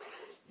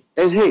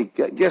 And hey,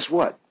 guess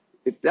what?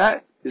 If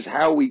that is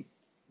how we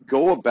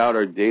go about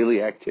our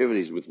daily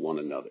activities with one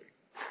another,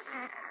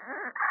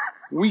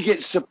 we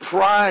get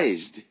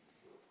surprised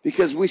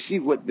because we see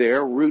what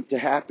their route to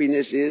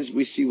happiness is.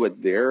 We see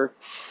what their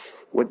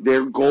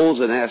goals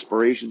and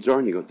aspirations are,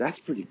 and you go, that's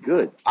pretty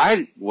good.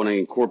 I want to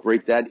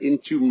incorporate that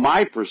into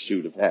my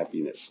pursuit of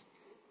happiness.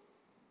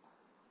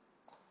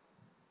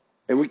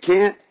 And we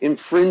can't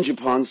infringe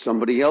upon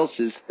somebody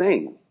else's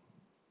thing.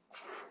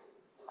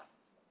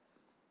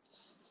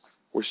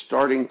 We're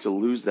starting to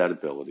lose that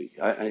ability.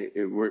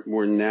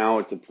 We're now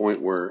at the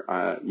point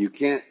where you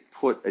can't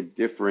put a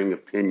differing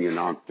opinion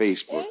on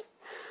Facebook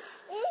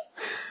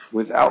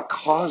without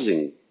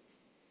causing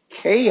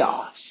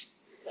chaos.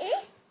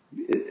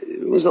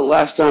 When was the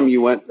last time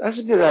you went, that's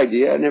a good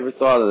idea, I never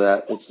thought of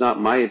that. It's not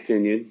my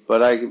opinion,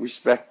 but I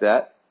respect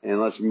that, and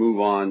let's move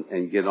on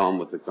and get on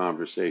with the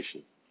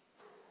conversation.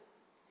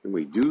 Can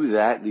we do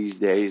that these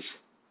days?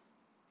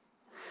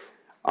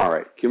 All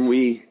right, can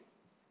we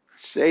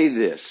say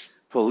this?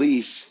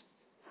 Police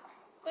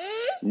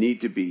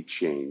need to be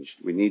changed.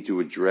 We need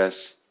to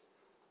address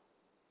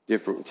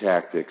different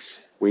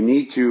tactics. We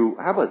need to,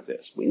 how about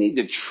this? We need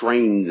to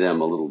train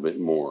them a little bit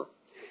more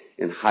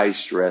in high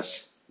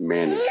stress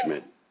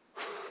management.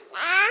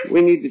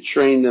 We need to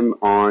train them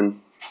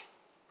on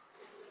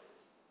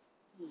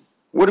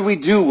what do we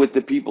do with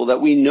the people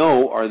that we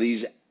know are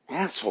these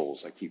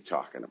assholes I keep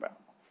talking about?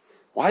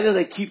 Why do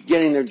they keep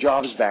getting their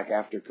jobs back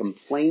after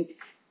complaint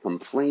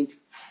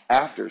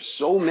after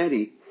so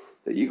many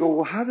that you go,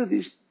 well, how do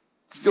these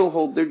still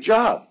hold their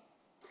job?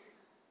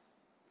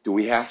 Do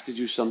we have to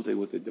do something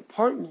with the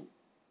department?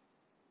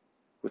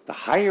 With the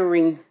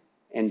hiring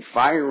and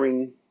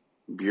firing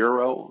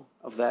bureau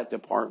of that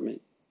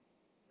department?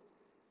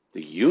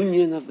 The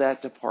union of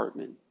that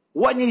department?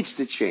 What needs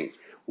to change?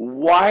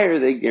 Why are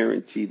they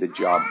guaranteed the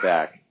job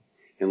back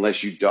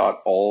unless you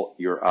dot all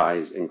your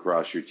I's and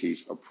cross your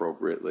T's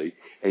appropriately?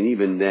 And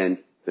even then,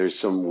 there's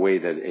some way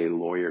that a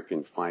lawyer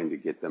can find to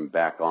get them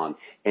back on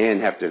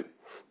and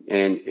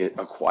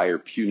acquire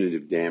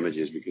punitive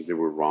damages because they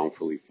were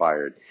wrongfully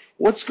fired.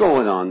 What's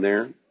going on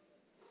there?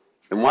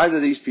 And why do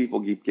these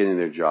people keep getting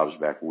their jobs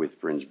back with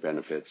fringe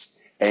benefits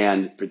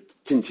and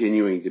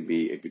continuing to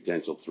be a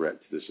potential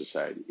threat to the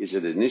society? Is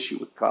it an issue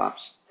with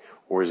cops,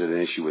 or is it an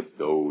issue with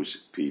those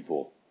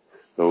people,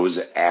 those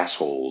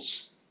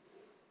assholes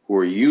who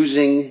are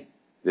using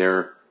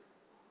their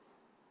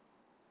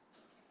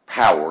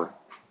power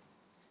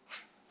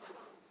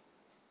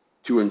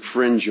to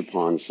infringe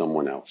upon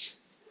someone else,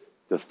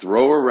 to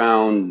throw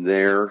around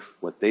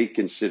what they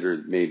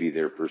consider maybe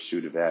their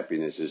pursuit of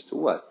happiness is to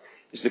what?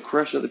 Is to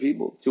crush other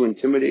people, to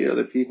intimidate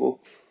other people,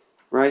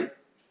 right?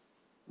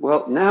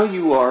 Well, now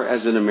you are,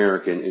 as an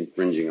American,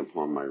 infringing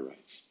upon my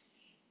rights.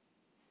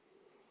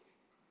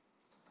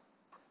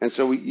 And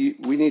so we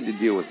need to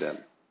deal with them.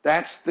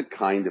 That's the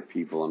kind of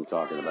people I'm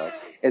talking about.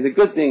 And the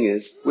good thing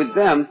is, with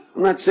them,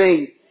 I'm not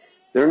saying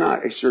they're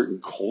not a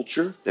certain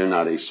culture, they're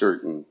not a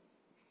certain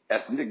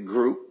ethnic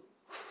group.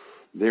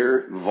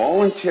 They're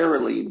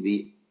voluntarily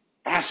the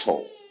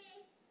asshole.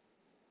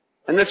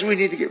 And that's what we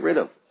need to get rid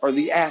of, are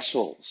the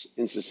assholes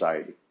in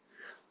society.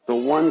 The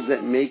ones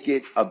that make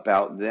it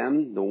about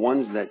them, the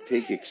ones that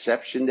take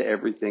exception to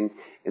everything,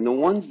 and the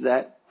ones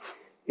that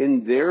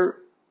in their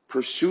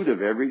pursuit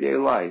of everyday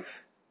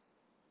life,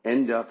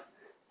 end up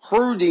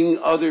hurting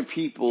other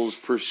people's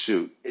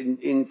pursuit,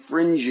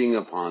 infringing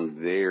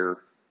upon their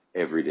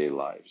everyday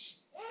lives.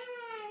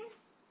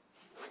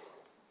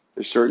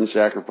 There's certain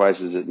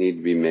sacrifices that need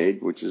to be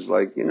made, which is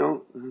like,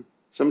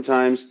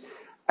 sometimes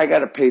I got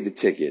to pay the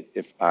ticket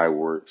if I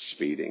were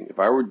speeding. If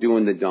I were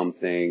doing the dumb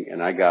thing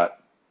and I got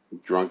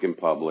drunk in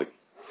public,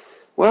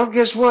 well,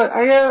 guess what?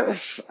 I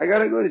got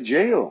to go to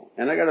jail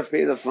and I got to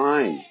pay the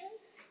fine.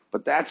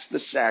 But that's the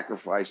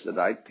sacrifice that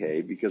I pay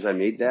because I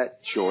made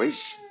that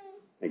choice.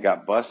 I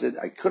got busted.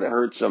 I could have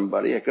hurt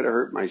somebody. I could have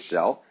hurt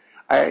myself.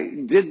 I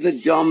did the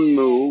dumb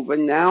move,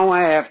 and now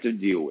I have to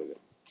deal with it.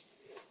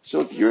 So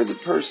if you're the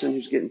person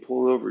who's getting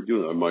pulled over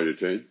doing, I might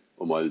attend.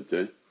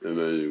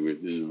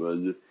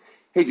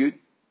 Hey, dude.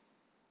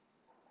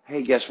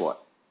 Hey, guess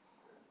what?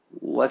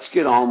 Let's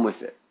get on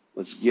with it.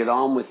 Let's get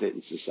on with it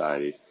in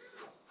society.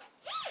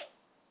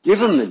 Give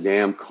them the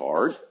damn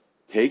card.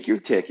 Take your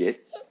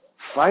ticket.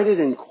 Fight it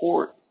in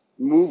court.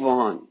 Move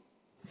on.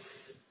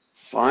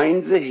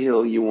 Find the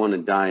hill you want to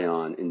die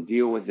on and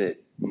deal with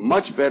it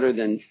much better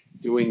than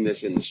doing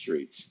this in the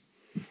streets.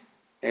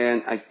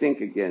 And I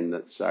think, again,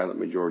 the silent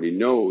majority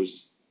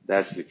knows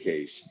that's the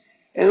case.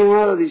 And a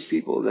lot of these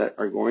people that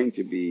are going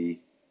to be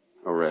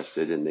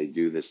arrested and they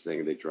do this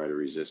thing, they try to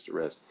resist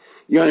arrest.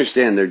 You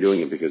understand they're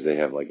doing it because they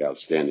have like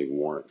outstanding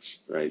warrants,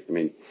 right? I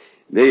mean,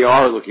 they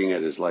are looking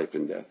at his life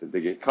and death. If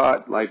they get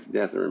caught, life,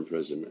 death, or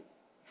imprisonment.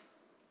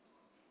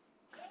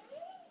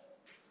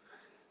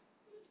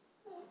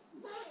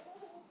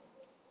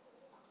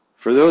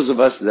 For those of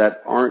us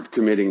that aren't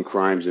committing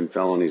crimes and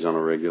felonies on a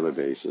regular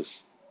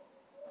basis,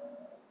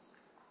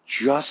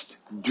 just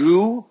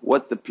do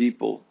what the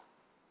people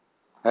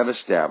have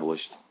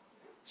established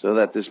so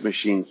that this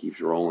machine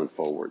keeps rolling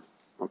forward,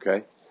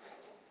 okay?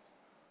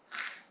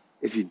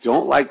 If you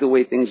don't like the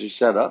way things are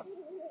set up,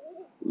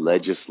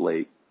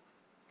 legislate.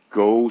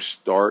 Go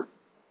start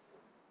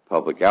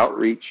public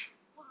outreach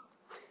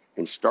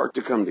and start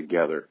to come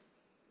together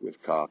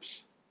with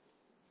cops,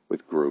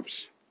 with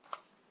groups.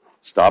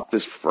 Stop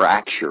this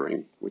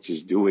fracturing, which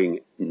is doing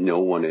no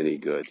one any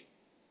good.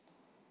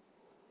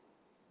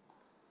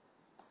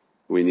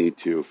 We need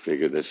to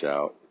figure this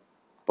out,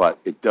 but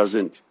it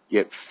doesn't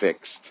get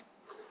fixed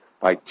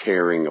by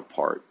tearing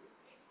apart.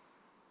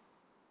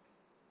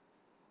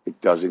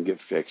 It doesn't get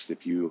fixed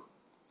if you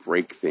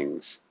break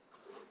things.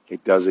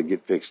 It doesn't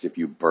get fixed if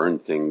you burn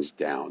things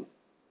down.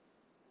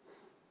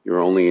 You're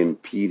only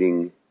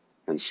impeding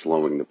and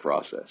slowing the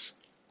process.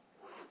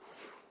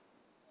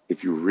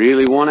 If you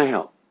really want to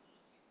help,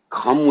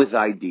 come with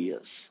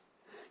ideas.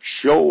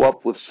 Show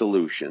up with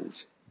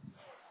solutions.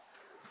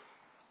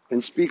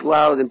 And speak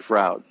loud and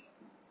proud.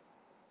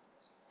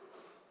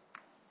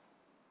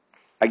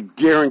 I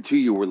guarantee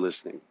you we're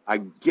listening. I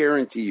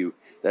guarantee you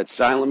that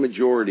silent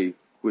majority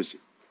who's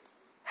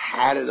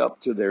had it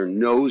up to their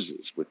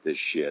noses with this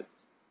shit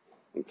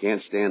and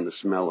can't stand the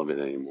smell of it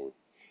anymore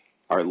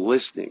are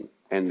listening,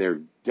 and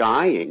they're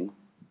dying,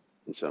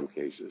 in some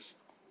cases,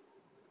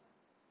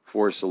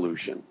 for a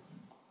solution.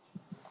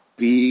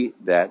 Be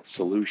that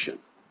solution.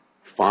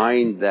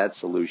 Find that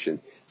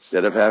solution.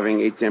 Instead of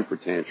having a temper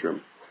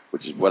tantrum,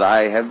 which is what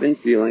I have been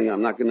feeling.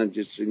 I'm not going to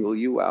just single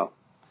you out.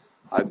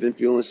 I've been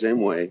feeling the same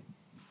way.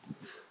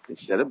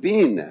 Instead of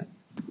being that,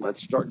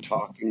 let's start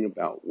talking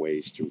about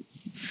ways to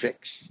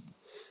fix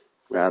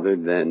rather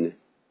than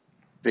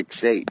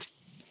fixate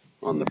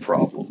on the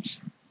problems.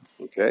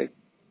 Okay?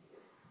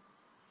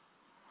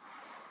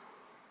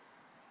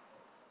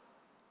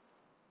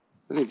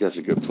 I think that's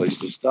a good place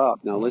to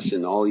stop. Now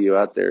listen, all you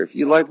out there, if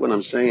you like what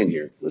I'm saying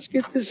here, let's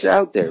get this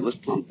out there. Let's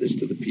pump this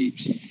to the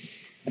peeps.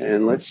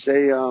 And let's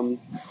say, I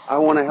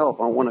want to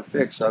help. I want to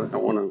fix. I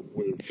want to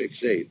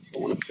fixate. I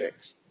want to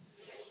fix.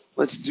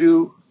 Let's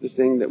do the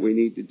thing that we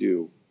need to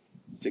do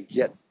to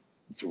get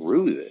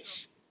through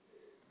this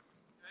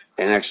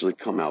and actually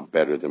come out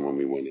better than when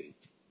we went in.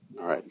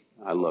 All right.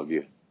 I love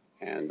you,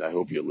 and I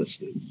hope you're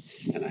listening,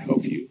 and I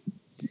hope you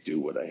do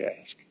what I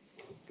ask,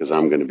 because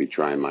I'm going to be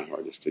trying my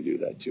hardest to do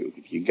that too.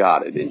 If you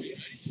got it in you,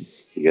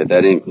 you got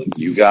that inkling,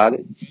 you got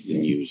it,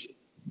 then use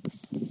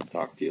it.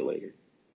 Talk to you later.